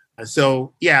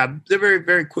 So, yeah, they're very,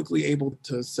 very quickly able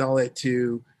to sell it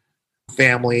to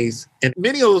families. And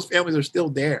many of those families are still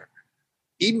there.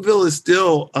 Eatonville is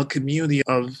still a community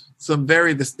of some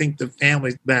very distinctive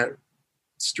families that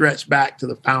stretch back to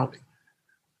the founding.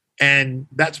 And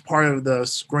that's part of the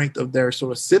strength of their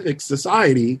sort of civic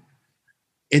society.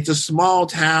 It's a small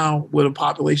town with a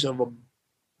population of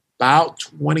about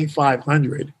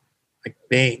 2,500, I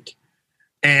think.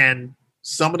 And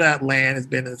some of that land has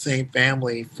been in the same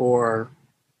family for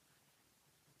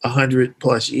 100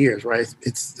 plus years, right?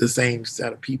 It's the same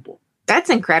set of people. That's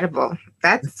incredible.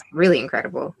 That's really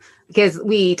incredible. Because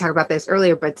we talked about this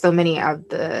earlier, but so many of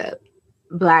the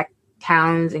Black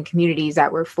towns and communities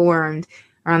that were formed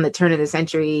around the turn of the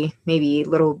century, maybe a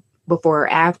little before or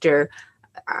after,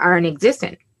 aren't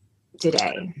existent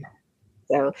today.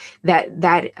 So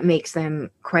that makes them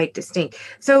quite distinct.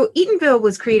 So Eatonville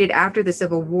was created after the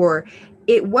Civil War.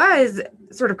 It was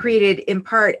sort of created in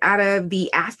part out of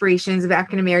the aspirations of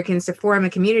African Americans to form a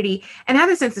community and have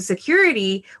a sense of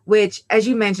security, which, as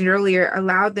you mentioned earlier,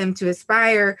 allowed them to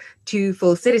aspire to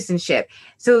full citizenship.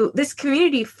 So this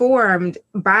community formed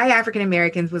by African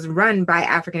Americans was run by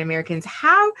African Americans.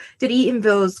 How did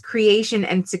Eatonville's creation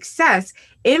and success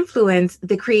influence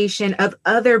the creation of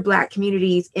other Black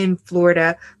communities in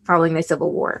Florida following the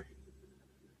Civil War?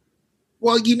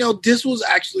 Well, this was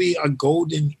actually a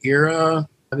golden era,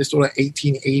 this sort of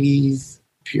 1880s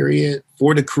period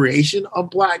for the creation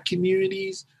of Black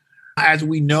communities. As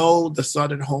we know, the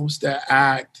Southern Homestead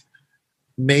Act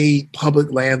made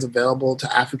public lands available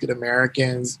to African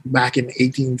Americans back in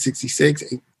 1866.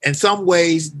 In some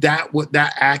ways,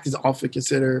 that act is often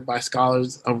considered by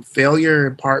scholars a failure,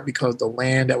 in part because the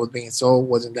land that was being sold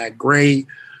wasn't that great.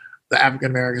 The African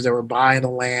Americans that were buying the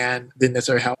land didn't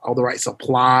necessarily have all the right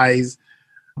supplies.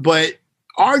 But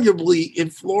arguably in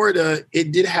Florida,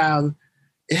 it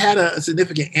had a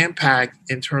significant impact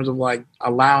in terms of like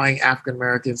allowing African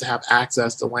Americans to have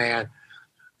access to land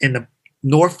in the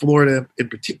North Florida in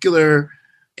particular,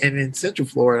 and in Central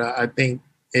Florida. I think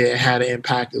it had an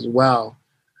impact as well.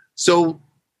 So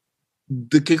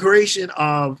the creation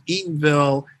of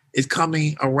Eatonville is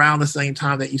coming around the same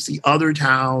time that you see other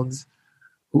towns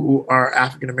who are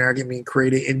African American being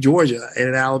created in Georgia and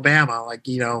in Alabama. Like,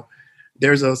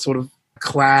 there's a sort of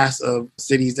class of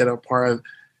cities that are part of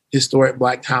Historic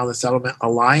Black Town and Settlement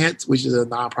Alliance, which is a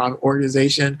nonprofit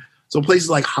organization. So places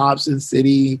like Hobson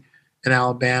City in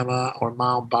Alabama or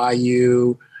Mound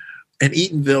Bayou and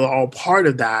Eatonville are all part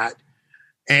of that.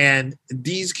 And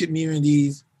these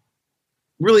communities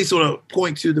really sort of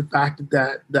point to the fact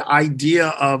that the idea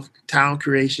of town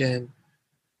creation,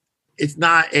 it's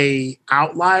not a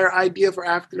outlier idea for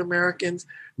African Americans.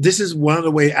 This is one of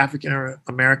the ways African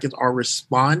Americans are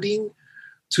responding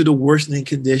to the worsening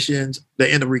conditions,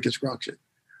 the end of Reconstruction,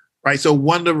 right? So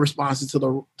one of the responses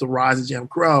to the rise of Jim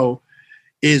Crow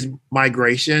is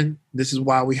migration. This is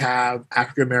why we have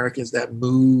African Americans that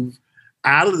move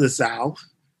out of the South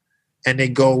and they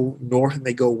go north and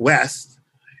they go west.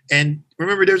 And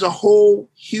remember, there's a whole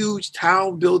huge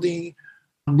town building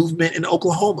movement in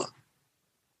Oklahoma.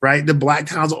 right? The black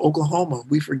towns of Oklahoma,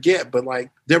 we forget, but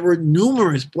like there were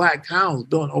numerous black towns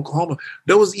built in Oklahoma.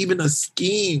 There was even a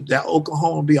scheme that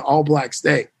Oklahoma would be an all black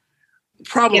state.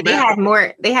 Yeah,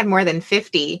 they had more than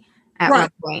 50 at one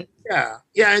point. Yeah.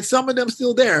 Yeah. And some of them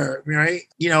still there, right?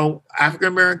 African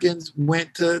Americans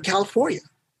went to California,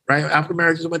 right? African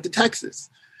Americans went to Texas.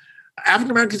 African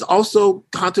Americans also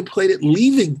contemplated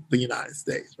leaving the United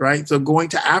States, right? So going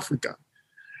to Africa.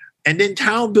 And then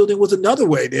town building was another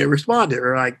way they responded.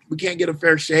 They're like, we can't get a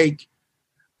fair shake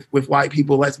with white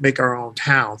people. Let's make our own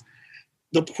towns.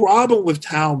 The problem with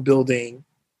town building,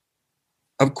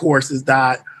 of course, is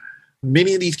that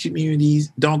many of these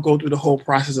communities don't go through the whole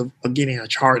process of getting a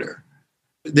charter.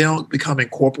 They don't become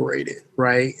incorporated,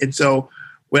 right? And so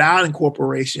without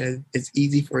incorporation, it's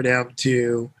easy for them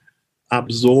to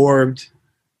absorbed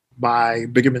by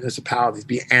bigger municipalities,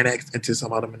 be annexed into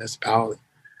some other municipality.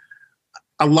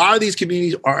 A lot of these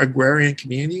communities are agrarian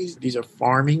communities. These are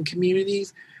farming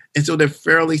communities. And so they're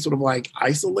fairly sort of like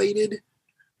isolated.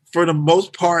 For the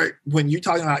most part, when you're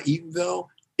talking about Eatonville,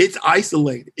 it's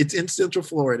isolated. It's in Central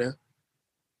Florida.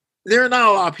 There are not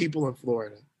a lot of people in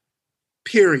Florida,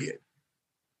 period.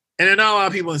 And there are not a lot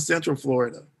of people in Central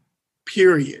Florida,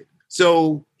 period.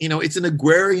 So, it's an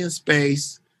agrarian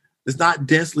space that's not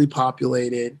densely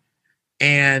populated.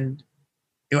 And,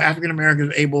 African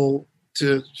Americans are able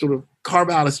to sort of carve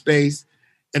out a space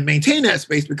and maintain that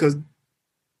space because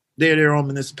they're their own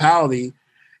municipality.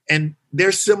 And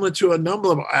they're similar to a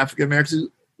number of African Americans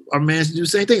who are managed to do the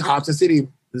same thing. Hobson City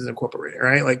is incorporated,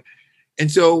 right?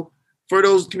 And so for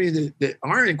those communities that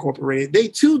aren't incorporated, they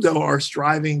too, though, are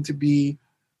striving to be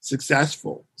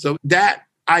successful. So that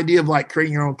idea of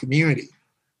creating your own community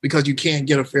because you can't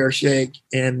get a fair shake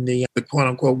in the quote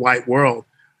unquote white world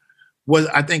was,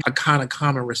 I think, a kind of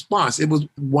common response. It was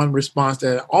one response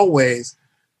that always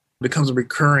becomes a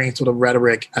recurring sort of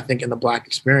rhetoric, I think, in the Black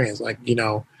experience,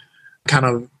 kind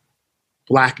of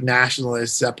Black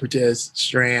nationalist, separatist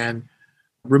strand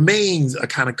remains a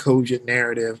kind of cogent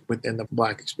narrative within the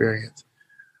Black experience.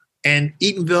 And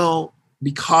Eatonville,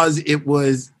 because it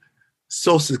was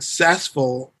so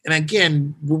successful, and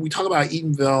again, when we talk about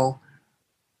Eatonville,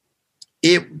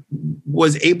 it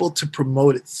was able to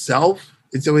promote itself.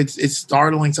 And so it's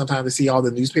startling sometimes to see all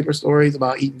the newspaper stories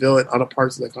about Eatonville in other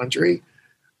parts of the country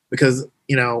because,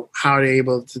 how are they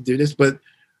able to do this? But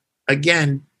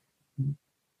again,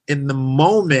 in the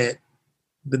moment,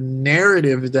 the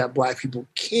narrative is that Black people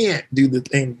can't do the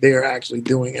thing they're actually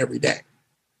doing every day,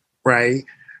 right?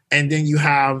 And then you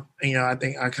have, I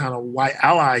think a kind of white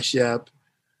allyship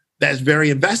that's very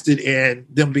invested in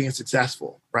them being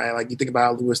successful, right? Like you think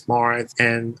about Lewis Lawrence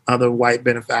and other white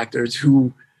benefactors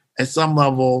who, at some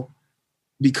level,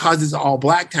 because it's an all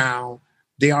Black town,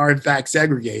 they are in fact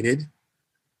segregated,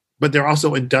 but they're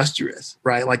also industrious,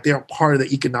 right? Like they're part of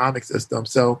the economic system.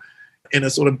 So in a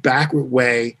sort of backward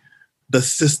way, the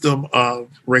system of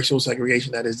racial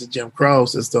segregation that is the Jim Crow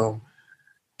system,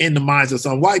 in the minds of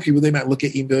some white people, they might look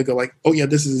at Eatonville and go like, oh yeah,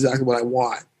 this is exactly what I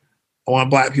want. I want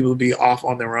Black people to be off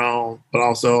on their own, but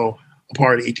also a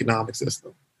part of the economic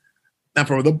system. Now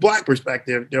from the Black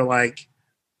perspective, they're like,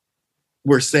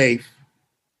 we're safe.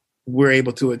 We're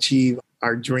able to achieve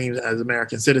our dreams as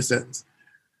American citizens.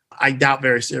 I doubt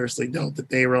very seriously, though, that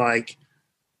they were like,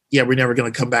 yeah, we're never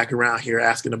going to come back around here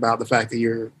asking about the fact that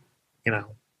you're,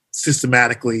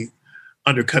 systematically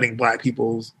undercutting Black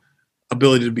people's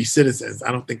ability to be citizens. I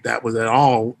don't think that was at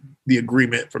all the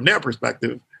agreement from their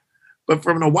perspective. But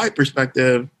from a white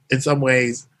perspective, in some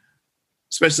ways,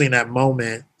 especially in that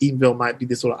moment, Eatonville might be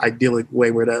this sort of idyllic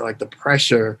way where that the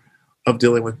pressure of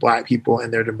dealing with Black people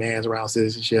and their demands around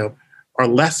citizenship are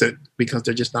lessened because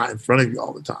they're just not in front of you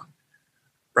all the time,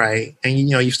 right? And,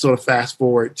 you sort of fast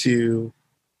forward to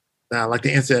like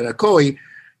the incident at Ocoee,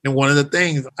 and one of the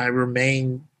things I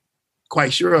remain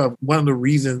quite sure of, one of the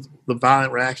reasons the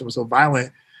violent reaction was so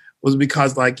violent was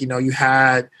because you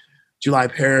had July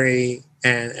Perry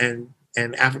and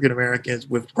African Americans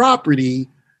with property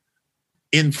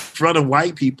in front of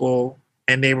white people,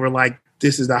 and they were like,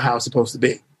 this is not how it's supposed to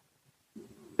be.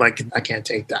 I can't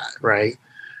take that, right?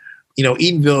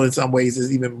 Eatonville in some ways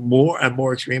is even a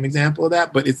more extreme example of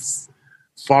that, but it's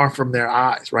far from their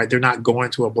eyes, right? They're not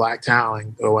going to a Black town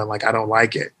and going I don't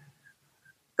like it,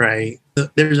 right?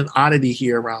 There's an oddity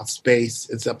here around space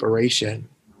and separation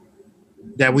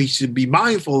that we should be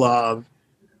mindful of,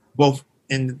 both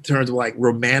in terms of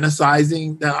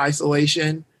romanticizing that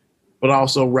isolation, but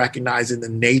also recognizing the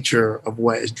nature of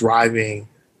what is driving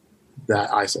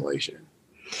that isolation.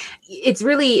 It's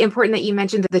really important that you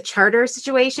mentioned the charter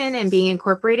situation and being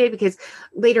incorporated, because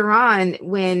later on,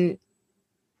 when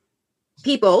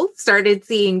people started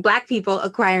seeing Black people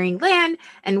acquiring land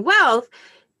and wealth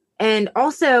and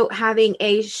also having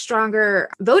a stronger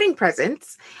voting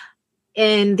presence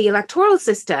in the electoral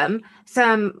system,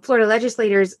 some Florida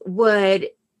legislators would,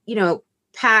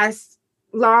 pass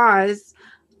laws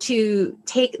to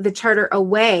take the charter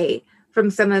away from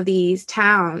some of these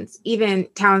towns, even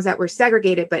towns that were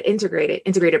segregated but integrated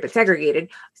but segregated,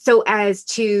 so as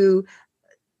to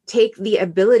take the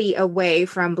ability away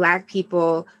from Black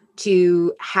people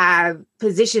to have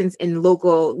positions in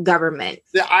local government.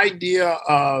 The idea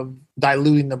of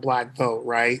diluting the Black vote,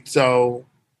 right? So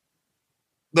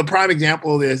the prime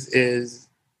example of this is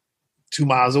 2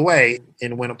 miles away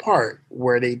in Winter Park,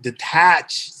 where they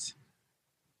detached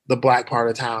the Black part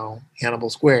of town, Hannibal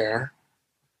Square,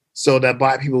 so that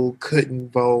Black people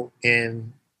couldn't vote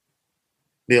in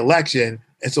the election.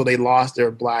 And so they lost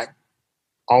their Black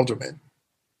aldermen.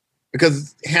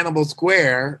 Because Hannibal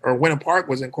Square or Winter Park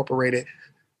was incorporated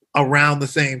around the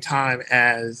same time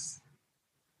as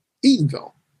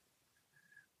Eatonville.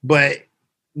 But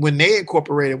when they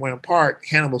incorporated Winter Park,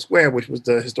 Hannibal Square, which was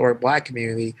the historic Black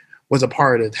community, was a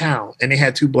part of the town. And they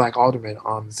had 2 Black aldermen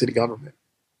on the city government.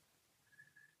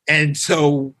 And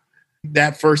so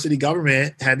that first city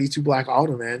government had these 2 Black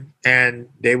aldermen, and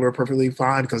they were perfectly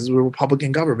fine because it was a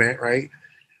Republican government, right?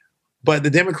 But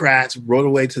the Democrats wrote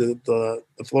away to the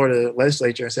Florida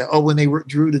legislature and said, oh, when they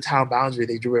drew the town boundary,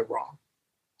 they drew it wrong.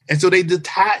 And so they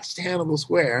detached Hannibal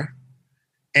Square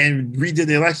and redid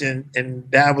the election. And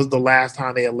that was the last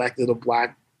time they elected a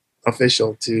Black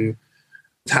official to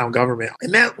town government.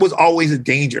 And that was always a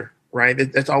danger, right?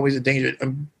 That's always a danger.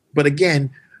 But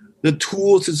again, the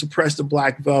tools to suppress the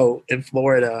Black vote in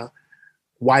Florida,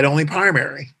 white-only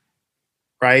primary,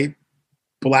 right?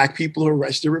 Black people are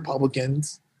registered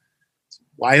Republicans,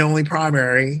 white-only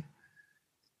primary.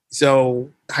 So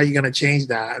how are you going to change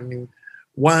that? I mean,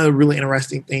 one of the really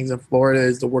interesting things in Florida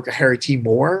is the work of Harry T.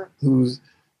 Moore, who's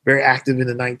very active in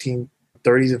the 1930s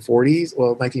and 40s,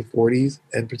 well, 1940s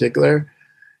in particular.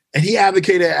 And he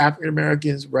advocated African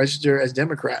Americans register as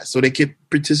Democrats so they could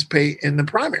participate in the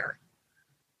primary.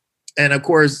 And of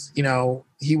course,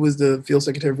 he was the field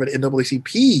secretary for the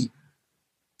NAACP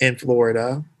in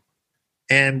Florida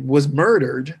and was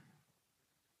murdered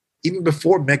even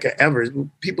before Medgar Evers.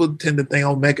 People tend to think,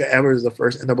 Medgar Evers is the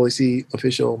first NAACP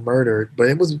official murdered, but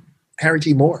it was Harry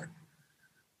T. Moore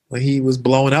when he was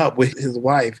blown up with his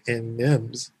wife in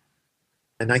Mims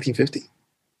in 1950,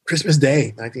 Christmas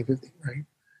Day, 1950, right?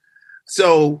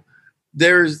 So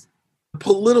there's the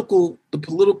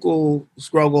political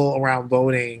struggle around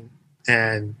voting,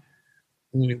 and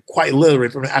quite literally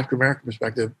from an African American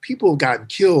perspective, people have gotten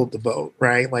killed to vote,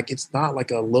 right? Like it's not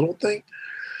like a little thing.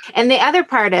 And the other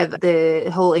part of the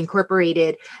whole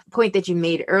incorporated point that you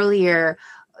made earlier,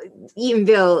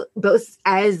 Eatonville boasts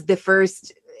as the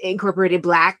first incorporated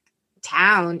Black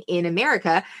town in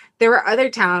America. There were other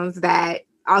towns that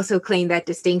also claim that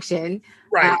distinction,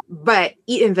 right? But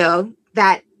Eatonville,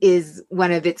 that is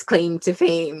one of its claim to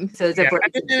fame. So it's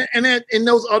important. And then in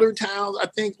those other towns, I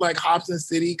think like Hobson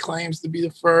City claims to be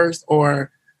the first,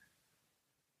 or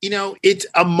it's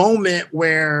a moment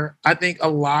where I think a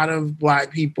lot of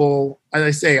Black people, as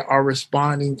I say, are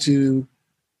responding to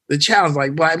the challenge.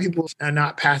 Like Black people are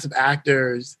not passive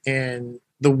actors in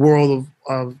the world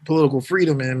of political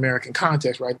freedom in American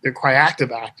context, right? They're quite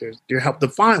active actors. They help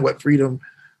define what freedom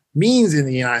means in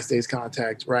the United States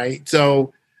context, right?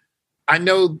 So I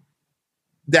know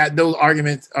that those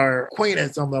arguments are quaint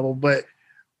at some level, but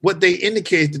what they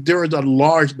indicate is that there is a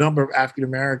large number of African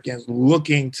Americans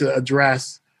looking to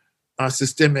address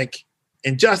systemic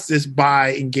injustice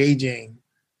by engaging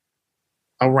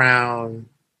around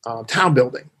town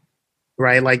building,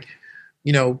 right? Like,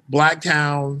 Black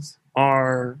towns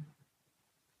are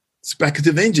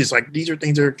speculative engines. Like these are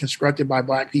things that are constructed by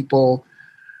Black people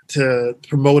to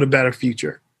promote a better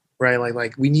future, right?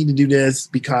 Like we need to do this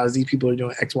because these people are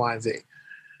doing X, Y, and Z.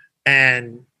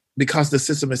 And because the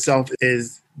system itself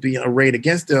is being arrayed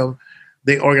against them,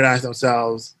 they organize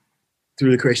themselves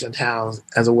through the creation of towns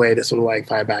as a way to sort of like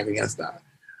fight back against that.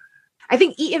 I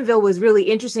think Eatonville was really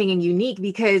interesting and unique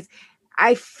because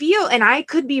I feel, and I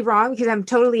could be wrong because I'm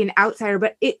totally an outsider,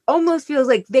 but it almost feels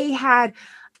like they had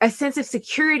a sense of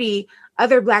security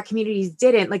other Black communities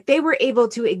didn't. Like they were able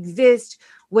to exist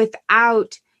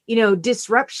without,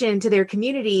 disruption to their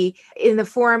community in the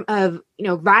form of,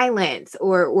 violence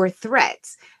or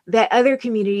threats that other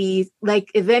communities,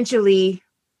 like eventually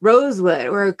Rosewood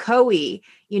or Coe,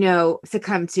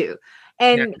 succumb to.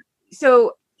 And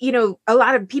so, a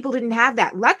lot of people didn't have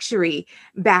that luxury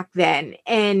back then.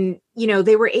 And,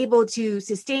 they were able to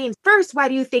sustain. First, why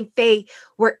do you think they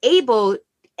were able,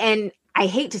 and I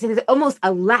hate to say this, almost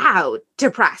allowed to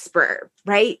prosper,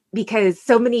 right? Because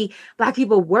so many Black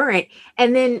people weren't.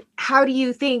 And then how do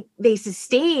you think they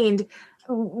sustained?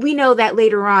 We know that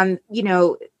later on,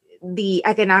 the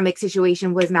economic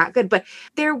situation was not good, but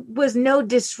there was no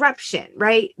disruption,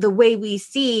 right? The way we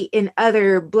see in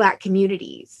other Black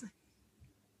communities.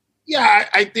 Yeah,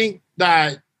 I think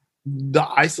that the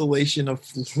isolation of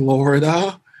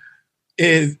Florida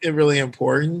is really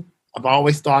important. I've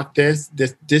always thought this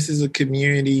is a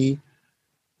community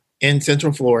in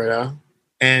Central Florida,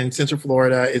 and Central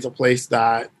Florida is a place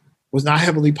that was not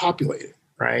heavily populated,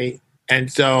 right?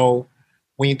 And so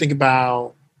when you think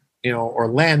about,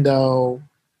 Orlando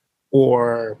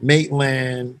or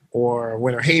Maitland or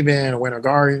Winter Haven or Winter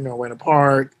Garden or Winter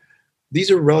Park,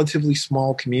 these are relatively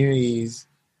small communities.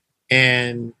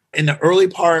 And in the early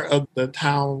part of the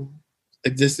town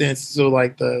existence, so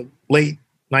like the late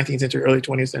 19th century, early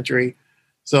 20th century,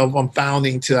 so from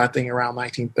founding to I think around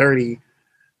 1930,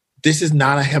 this is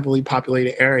not a heavily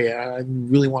populated area. I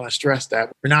really want to stress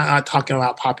that. We're not talking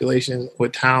about populations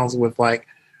with towns with like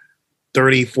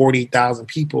 30, 40,000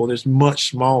 people. There's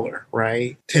much smaller,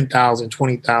 right? 10,000,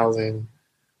 20,000.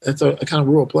 It's a kind of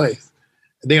rural place.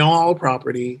 They own all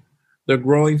property. They're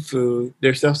growing food.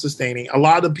 They're self-sustaining. A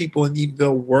lot of the people in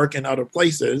Eatonville work in other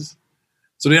places.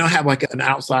 So they don't have like an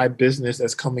outside business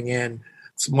that's coming in.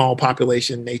 Small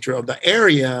population nature of the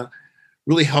area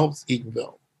really helps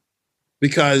Eatonville.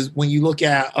 Because when you look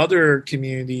at other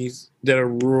communities that are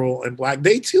rural and Black,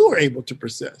 they too are able to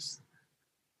persist.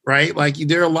 Right? Like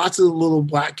there are lots of little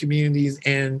Black communities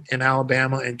in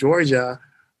Alabama and Georgia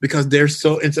because they're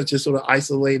so in such a sort of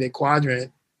isolated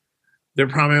quadrant. They're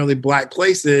primarily Black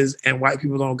places and white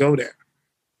people don't go there,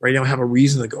 right? They don't have a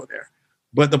reason to go there.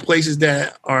 But the places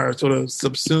that are sort of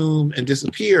subsumed and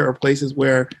disappear are places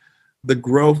where the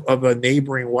growth of a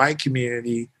neighboring white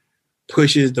community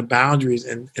pushes the boundaries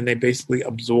and they basically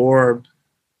absorb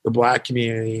the Black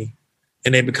community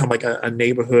and they become like a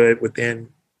neighborhood within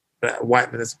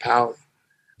white municipality.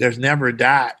 There's never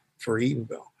that for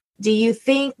Eatonville. Do you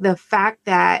think the fact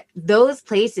that those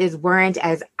places weren't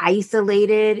as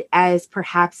isolated as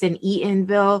perhaps in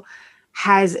Eatonville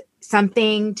has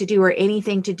something to do or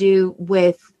anything to do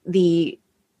with the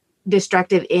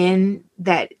destructive end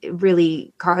that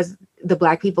really caused the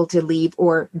Black people to leave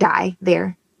or die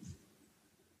there?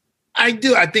 I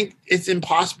do. I think it's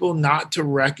impossible not to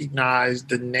recognize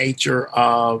the nature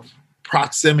of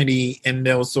proximity in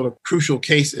those sort of crucial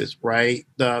cases, right?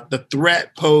 The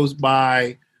threat posed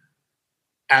by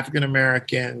African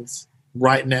Americans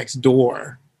right next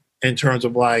door in terms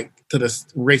of like to the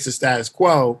racist status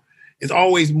quo is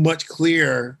always much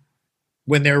clearer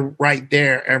when they're right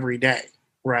there every day,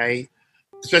 right?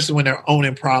 Especially when they're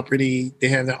owning property, they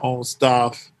have their own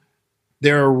stuff.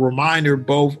 They're a reminder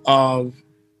both of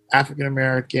African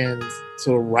Americans'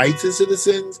 sort of rights as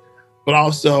citizens, but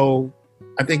also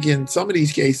I think in some of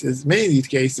these cases, many of these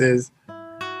cases,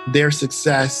 their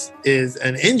success is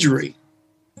an injury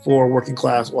for working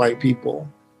class white people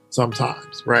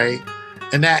sometimes, right?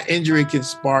 And that injury can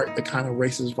spark the kind of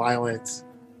racist violence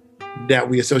that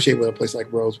we associate with a place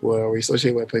like Rosewood or we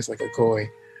associate with a place like Ocoee.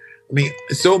 I mean,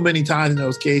 so many times in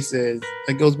those cases,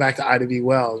 it goes back to Ida B.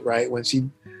 Wells, right? When she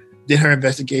did her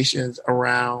investigations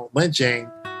around lynching,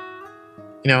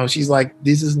 she's like,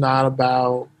 this is not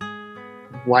about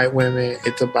white women,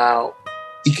 it's about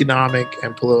economic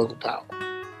and political power.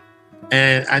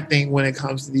 And I think when it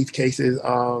comes to these cases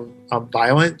of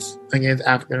violence against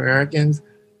African Americans,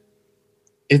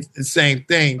 it's the same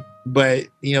thing. But,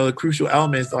 the crucial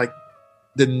element is like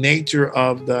the nature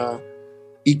of the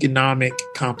economic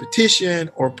competition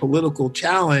or political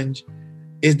challenge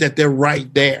is that they're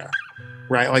right there,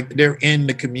 right? Like they're in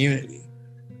the community.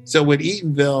 So with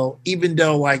Eatonville, even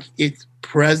though like its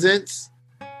presence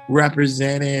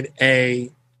represented a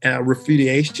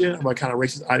refutation of a kind of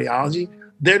racist ideology,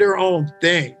 they're their own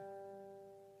thing.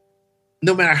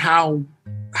 No matter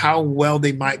how well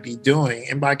they might be doing.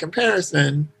 And by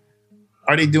comparison,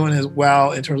 are they doing as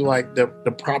well in terms of like the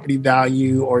property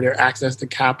value or their access to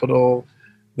capital,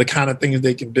 the kind of things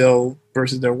they can build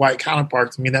versus their white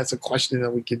counterparts? I mean, that's a question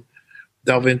that we could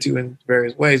delve into in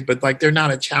various ways, but like they're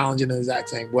not a challenge in the exact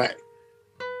same way.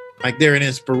 Like they're an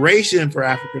inspiration for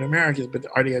African Americans, but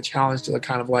are they a challenge to a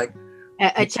kind of like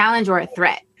a challenge or a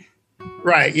threat?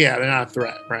 Right. Yeah, they're not a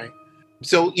threat. Right.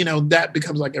 So that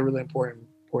becomes like a really important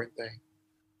thing.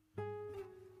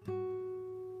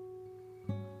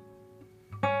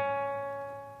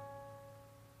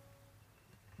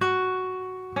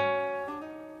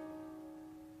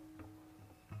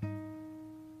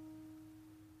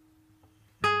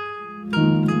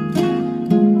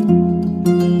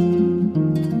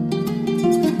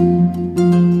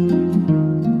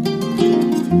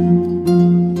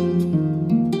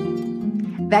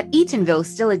 that Eatonville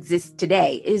still exists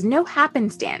today is no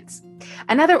happenstance.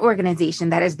 Another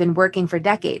organization that has been working for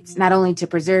decades, not only to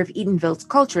preserve Eatonville's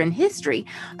culture and history,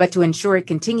 but to ensure it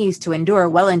continues to endure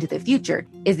well into the future,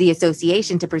 is the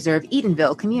Association to Preserve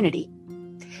Eatonville Community.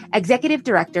 Executive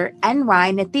Director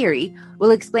N.Y. Nathiri will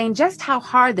explain just how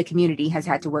hard the community has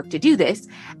had to work to do this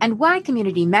and why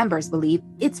community members believe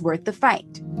it's worth the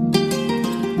fight.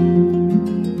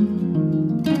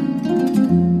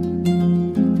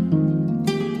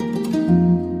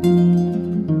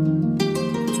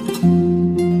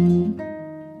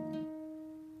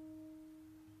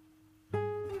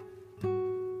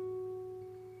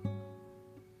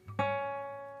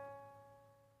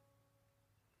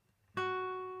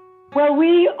 Well,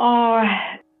 we are,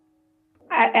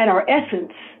 at our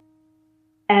essence,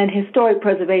 an historic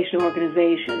preservation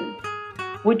organization,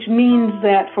 which means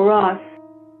that for us,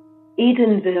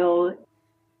 Eatonville,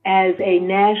 as a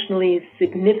nationally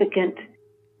significant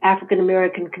African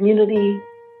American community,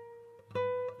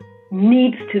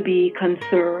 needs to be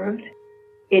conserved.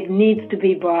 It needs to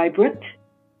be vibrant.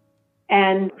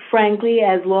 And frankly,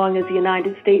 as long as the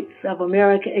United States of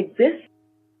America exists,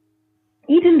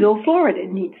 Eatonville, Florida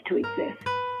needs to exist.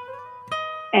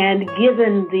 And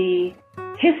given the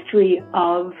history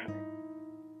of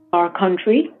our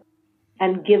country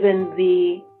and given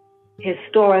the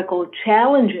historical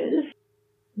challenges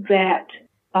that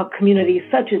a community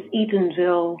such as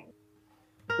Eatonville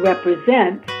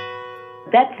represent,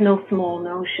 that's no small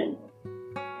notion.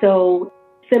 So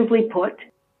simply put,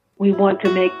 we want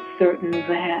to make certain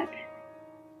that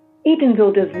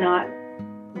Eatonville does not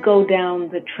go down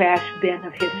the trash bin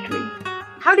of history.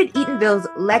 How did Eatonville's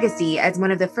legacy as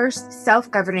one of the first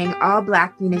self-governing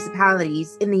all-Black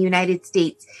municipalities in the United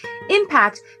States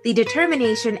impact the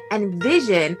determination and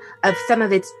vision of some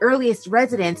of its earliest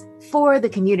residents for the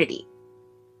community?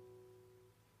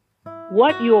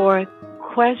 What your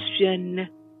question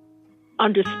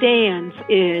understands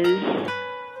is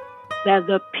that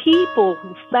the people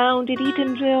who founded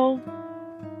Eatonville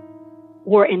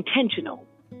were intentional.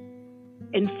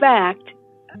 In fact,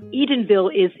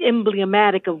 Eatonville is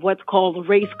emblematic of what's called the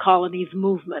race colonies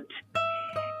movement.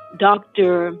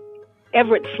 Dr.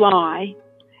 Everett Sly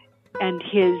and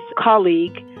his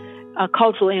colleague, a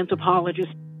cultural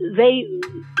anthropologist, they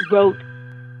wrote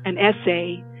an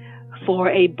essay for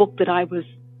a book that I was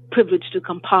privileged to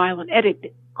compile and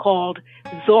edit called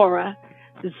Zora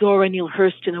Neale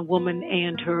Hurston, A Woman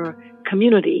and Her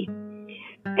Community.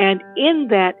 And in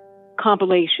that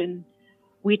compilation,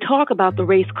 we talk about the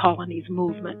race colonies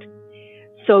movement.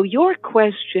 So your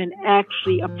question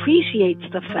actually appreciates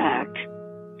the fact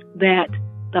that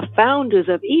the founders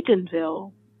of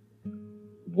Eatonville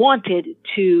wanted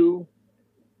to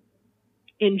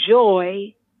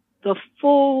enjoy the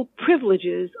full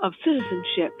privileges of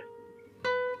citizenship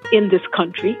in this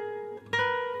country.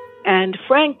 And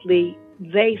frankly,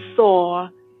 they saw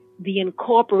the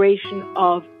incorporation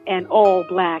of an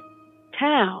all-Black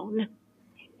town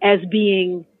as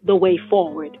being the way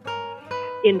forward.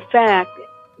 In fact,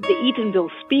 the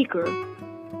Eatonville Speaker,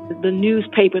 the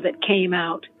newspaper that came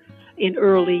out in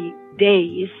early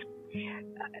days,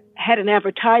 had an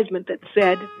advertisement that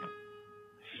said,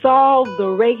 "Solve the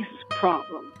race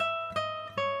problem.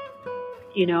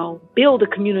 Build a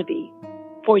community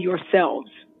for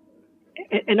yourselves."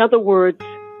 In other words,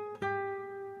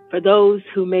 for those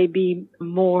who may be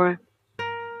more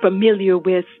familiar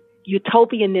with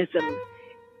utopianism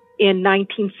in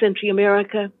 19th century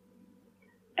America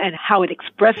and how it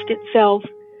expressed itself,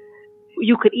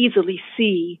 you could easily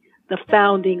see the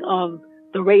founding of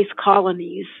the race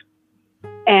colonies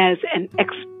as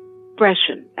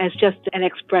just an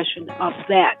expression of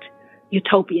that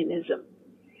utopianism.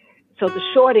 So the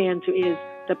short answer is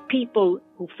the people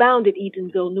who founded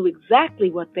Eatonville knew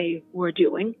exactly what they were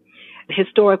doing. The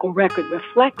historical record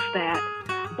reflects that,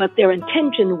 but their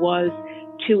intention was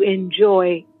to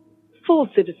enjoy full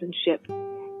citizenship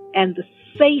and the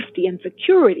safety and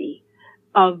security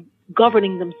of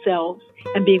governing themselves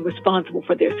and being responsible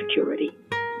for their security.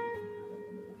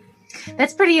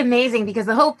 That's pretty amazing, because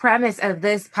the whole premise of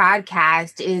this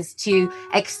podcast is to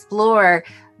explore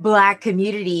Black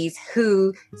communities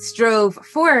who strove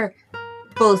for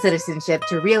full citizenship,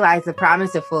 to realize the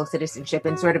promise of full citizenship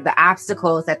and sort of the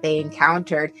obstacles that they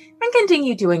encountered and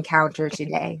continue to encounter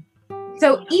today.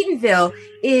 So Eatonville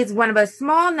is one of a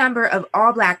small number of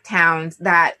all-Black towns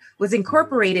that was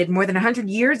incorporated more than 100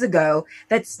 years ago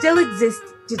that still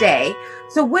exists today.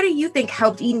 So what do you think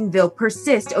helped Eatonville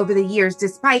persist over the years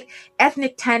despite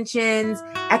ethnic tensions,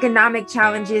 economic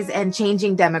challenges, and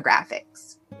changing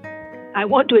demographics? I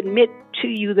want to admit to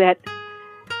you that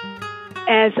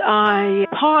as I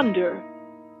ponder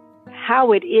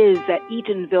how it is that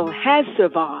Eatonville has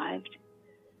survived,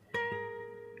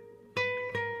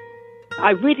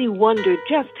 I really wonder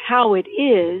just how it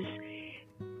is.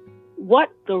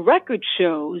 What the record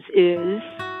shows is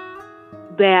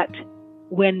that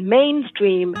when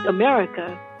mainstream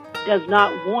America does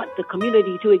not want the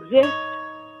community to exist,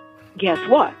 guess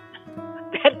what?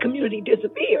 That community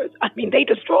disappears. I mean, they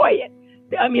destroy it.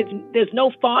 I mean, there's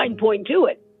no fine point to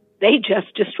it. They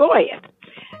just destroy it.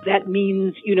 That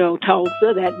means,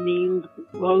 Tulsa. That means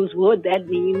Rosewood. That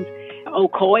means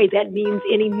Ocoee. That means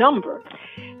any number.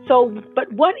 So,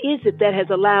 but what is it that has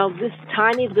allowed this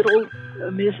tiny little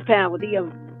municipality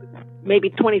of maybe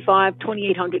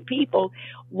 2,800 people,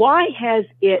 why has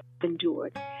it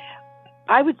endured?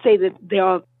 I would say that there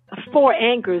are 4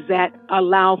 anchors that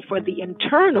allow for the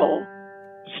internal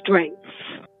strengths,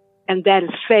 and that is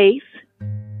faith,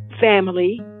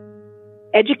 family,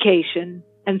 education,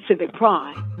 and civic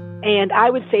pride. And I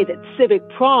would say that civic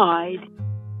pride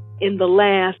in the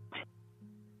last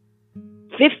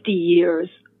 50 years,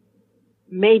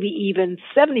 maybe even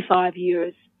 75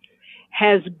 years,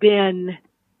 has been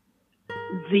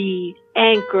the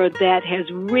anchor that has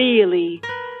really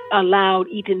allowed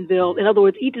Eatonville. In other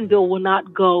words, Eatonville will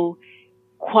not go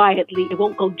quietly. It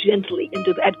won't go gently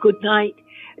into that good night.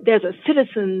 There's a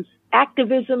citizens'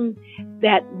 activism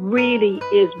that really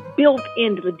is built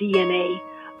into the DNA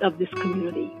of this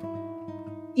community.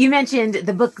 You mentioned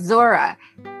the book Zora.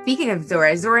 Speaking of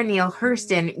Zora, Zora Neale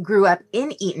Hurston grew up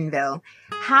in Eatonville.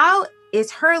 How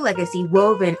is her legacy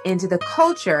woven into the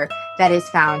culture that is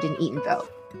found in Eatonville?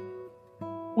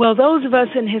 Well, those of us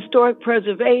in historic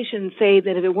preservation say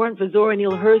that if it weren't for Zora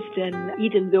Neale Hurston,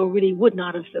 Eatonville really would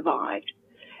not have survived.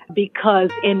 Because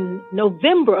in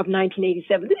November of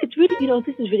 1987, it's really,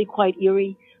 this is really quite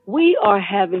eerie. We are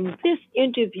having this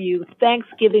interview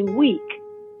Thanksgiving week.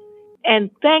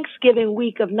 And Thanksgiving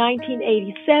week of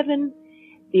 1987,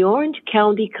 the Orange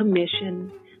County Commission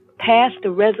passed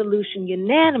a resolution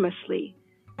unanimously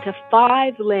to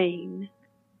 5-lane,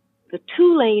 the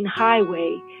 2-lane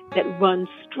highway that runs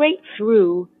straight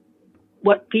through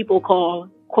what people call,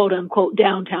 quote unquote,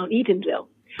 downtown Eatonville.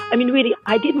 I mean, really,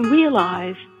 I didn't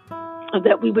realize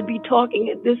that we would be talking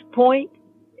at this point.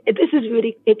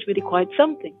 It's really quite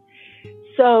something.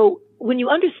 So when you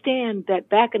understand that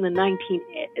back in the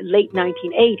late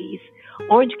 1980s,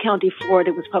 Orange County,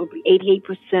 Florida was probably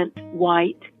 88%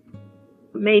 white,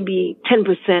 maybe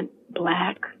 10%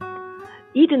 black.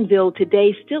 Eatonville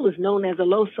today still is known as a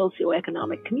low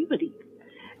socioeconomic community.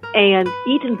 And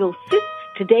Eatonville sits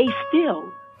today still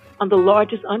on the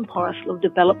largest unparcel of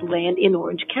developed land in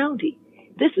Orange County.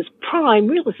 This is prime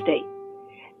real estate.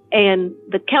 And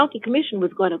the county commission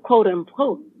was going to, quote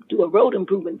unquote, do a road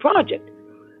improvement project.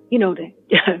 That's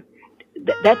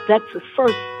the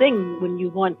first thing when you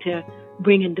want to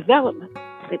bring in development.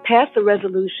 They passed the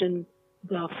resolution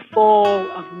the fall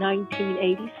of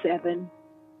 1987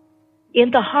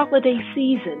 in the holiday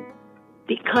season,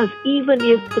 because even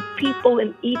if the people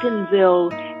in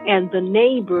Eatonville and the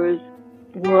neighbors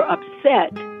were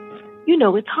upset,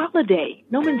 it's holiday.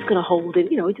 No one's going to hold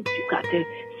it. You've got to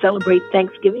celebrate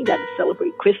Thanksgiving, you've got to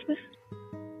celebrate Christmas.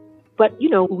 But,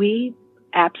 we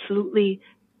absolutely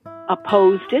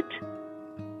opposed it.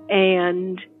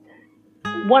 And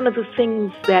one of the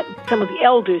things that some of the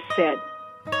elders said,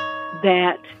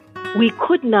 that we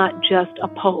could not just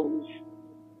oppose.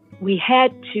 We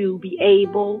had to be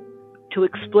able to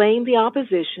explain the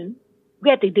opposition. We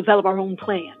had to develop our own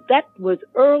plan. That was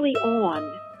early on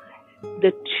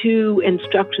the 2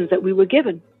 instructions that we were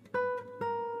given.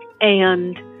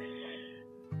 And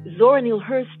Zora Neale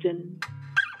Hurston,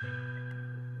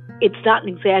 it's not an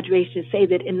exaggeration to say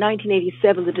that in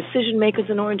 1987, the decision makers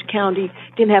in Orange County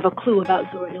didn't have a clue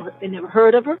about Zora Neale Hurston. They never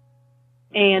heard of her.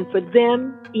 And for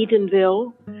them,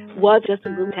 Eatonville was just a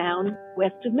little town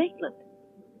west of Maitland.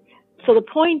 So the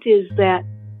point is that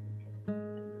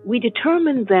we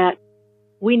determined that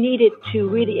we needed to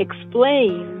really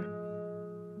explain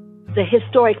the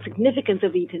historic significance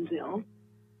of Eatonville.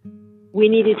 We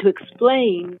needed to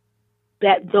explain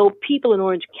that though people in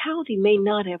Orange County may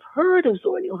not have heard of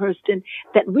Zora Neale Hurston,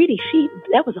 that really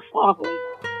that was a following.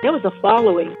 There was a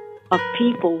following of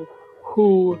people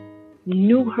who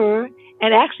knew her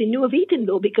and actually knew of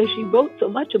Eatonville because she wrote so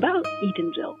much about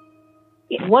Eatonville.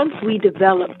 Once we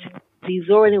developed the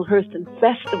Zora Neale Hurston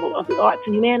Festival of the Arts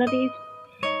and Humanities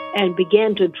and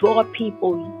began to draw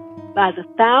people by the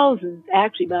thousands,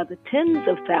 actually by the tens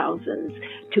of thousands,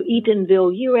 to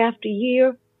Eatonville year after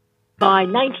year, by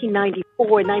 1994,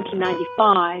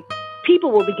 1995,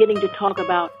 people were beginning to talk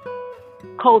about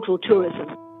cultural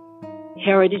tourism,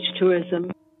 heritage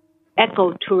tourism,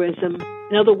 ecotourism.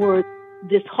 In other words,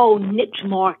 this whole niche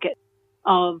market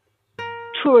of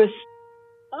tourist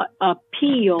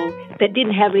appeal that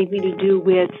didn't have anything to do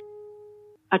with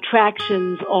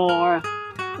attractions or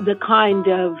the kind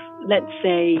of, let's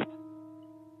say,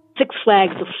 Six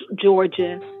Flags of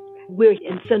Georgia. We're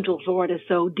in Central Florida,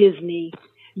 so Disney,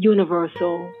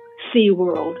 Universal,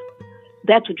 SeaWorld.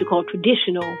 That's what you call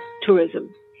traditional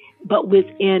tourism. But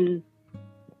within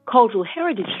cultural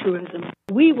heritage tourism,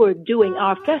 we were doing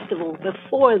our festival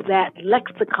before that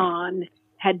lexicon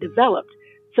had developed.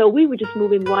 So we were just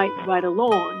moving right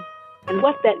along. And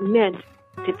what that meant,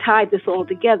 to tie this all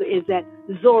together, is that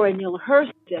Zora Neale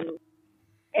Hurston,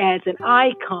 as an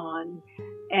icon,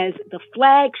 as the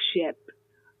flagship,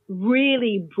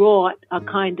 really brought a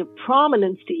kind of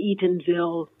prominence to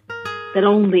Eatonville that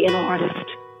only an artist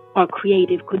or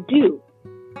creative could do.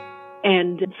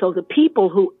 And so the people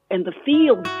who in the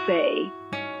field say,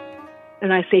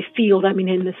 and I say field, I mean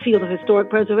in the field of historic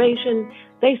preservation,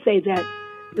 they say that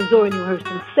Zora Neale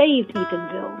Hurston saved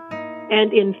Eatonville.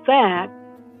 And in fact,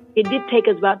 it did take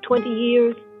us about 20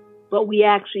 years, but we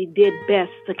actually did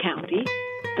best the county.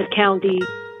 The county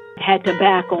had to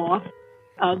back off.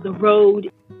 The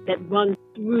road that runs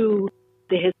through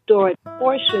the historic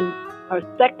portion or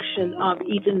section of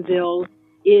Eatonville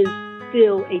is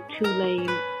still a 2-lane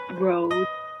road.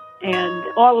 And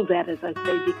all of that, as I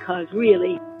say, because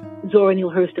really Zora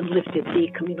Neale Hurston lifted the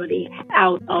community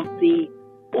out of the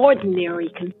ordinary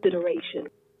consideration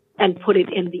and put it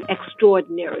in the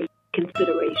extraordinary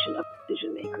consideration of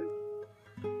decision makers.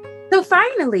 So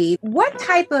finally, what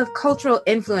type of cultural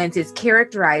influences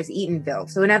characterize Eatonville?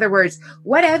 So in other words,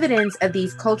 what evidence of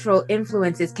these cultural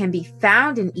influences can be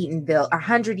found in Eatonville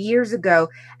 100 years ago,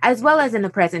 as well as in the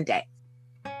present day?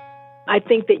 I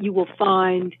think that you will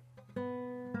find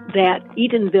that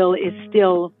Eatonville is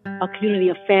still a community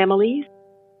of families.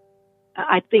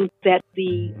 I think that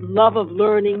the love of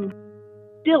learning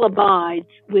still abides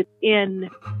within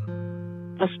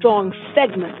a strong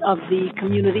segment of the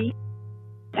community.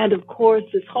 And of course,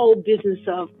 this whole business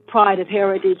of pride of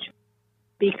heritage,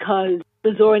 because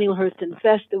the Zora Neale Hurston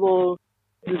Festival,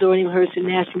 the Zora Neale Hurston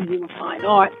National Museum of Fine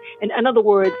Arts, and in other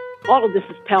words, all of this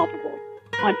is palpable.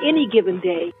 On any given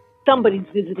day, somebody's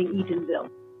visiting Eatonville.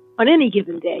 On any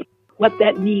given day, what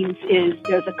that means is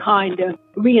there's a kind of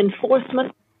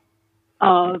reinforcement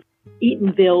of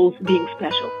Eatonville's being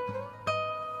special.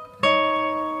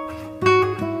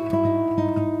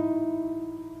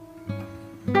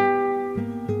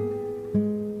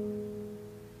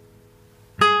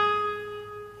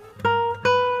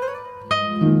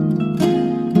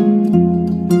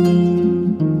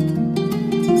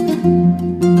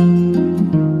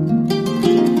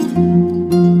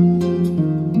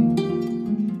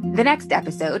 The next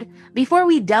episode, before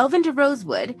we delve into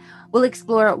Rosewood, we'll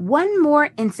explore one more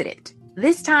incident,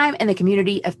 this time in the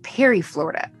community of Perry,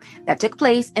 Florida, that took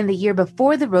place in the year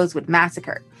before the Rosewood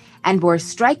Massacre and bore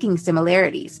striking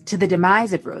similarities to the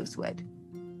demise of Rosewood.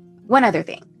 One other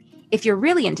thing, if you're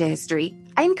really into history,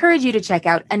 I encourage you to check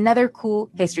out another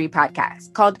cool history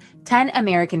podcast called 10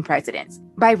 American Presidents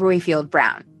by Roifield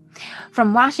Brown.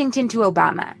 From Washington to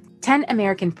Obama, 10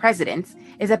 American Presidents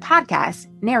is a podcast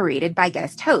narrated by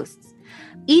guest hosts.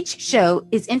 Each show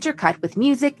is intercut with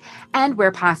music and,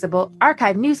 where possible,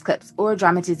 archived news clips or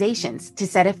dramatizations to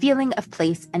set a feeling of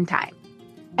place and time.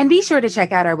 And be sure to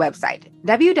check out our website,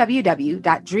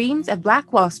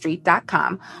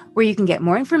 www.dreamsofblackwallstreet.com, where you can get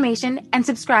more information and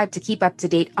subscribe to keep up to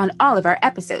date on all of our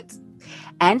episodes.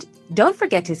 And don't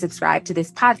forget to subscribe to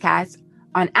this podcast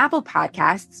on Apple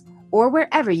Podcasts or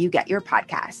wherever you get your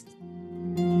podcasts.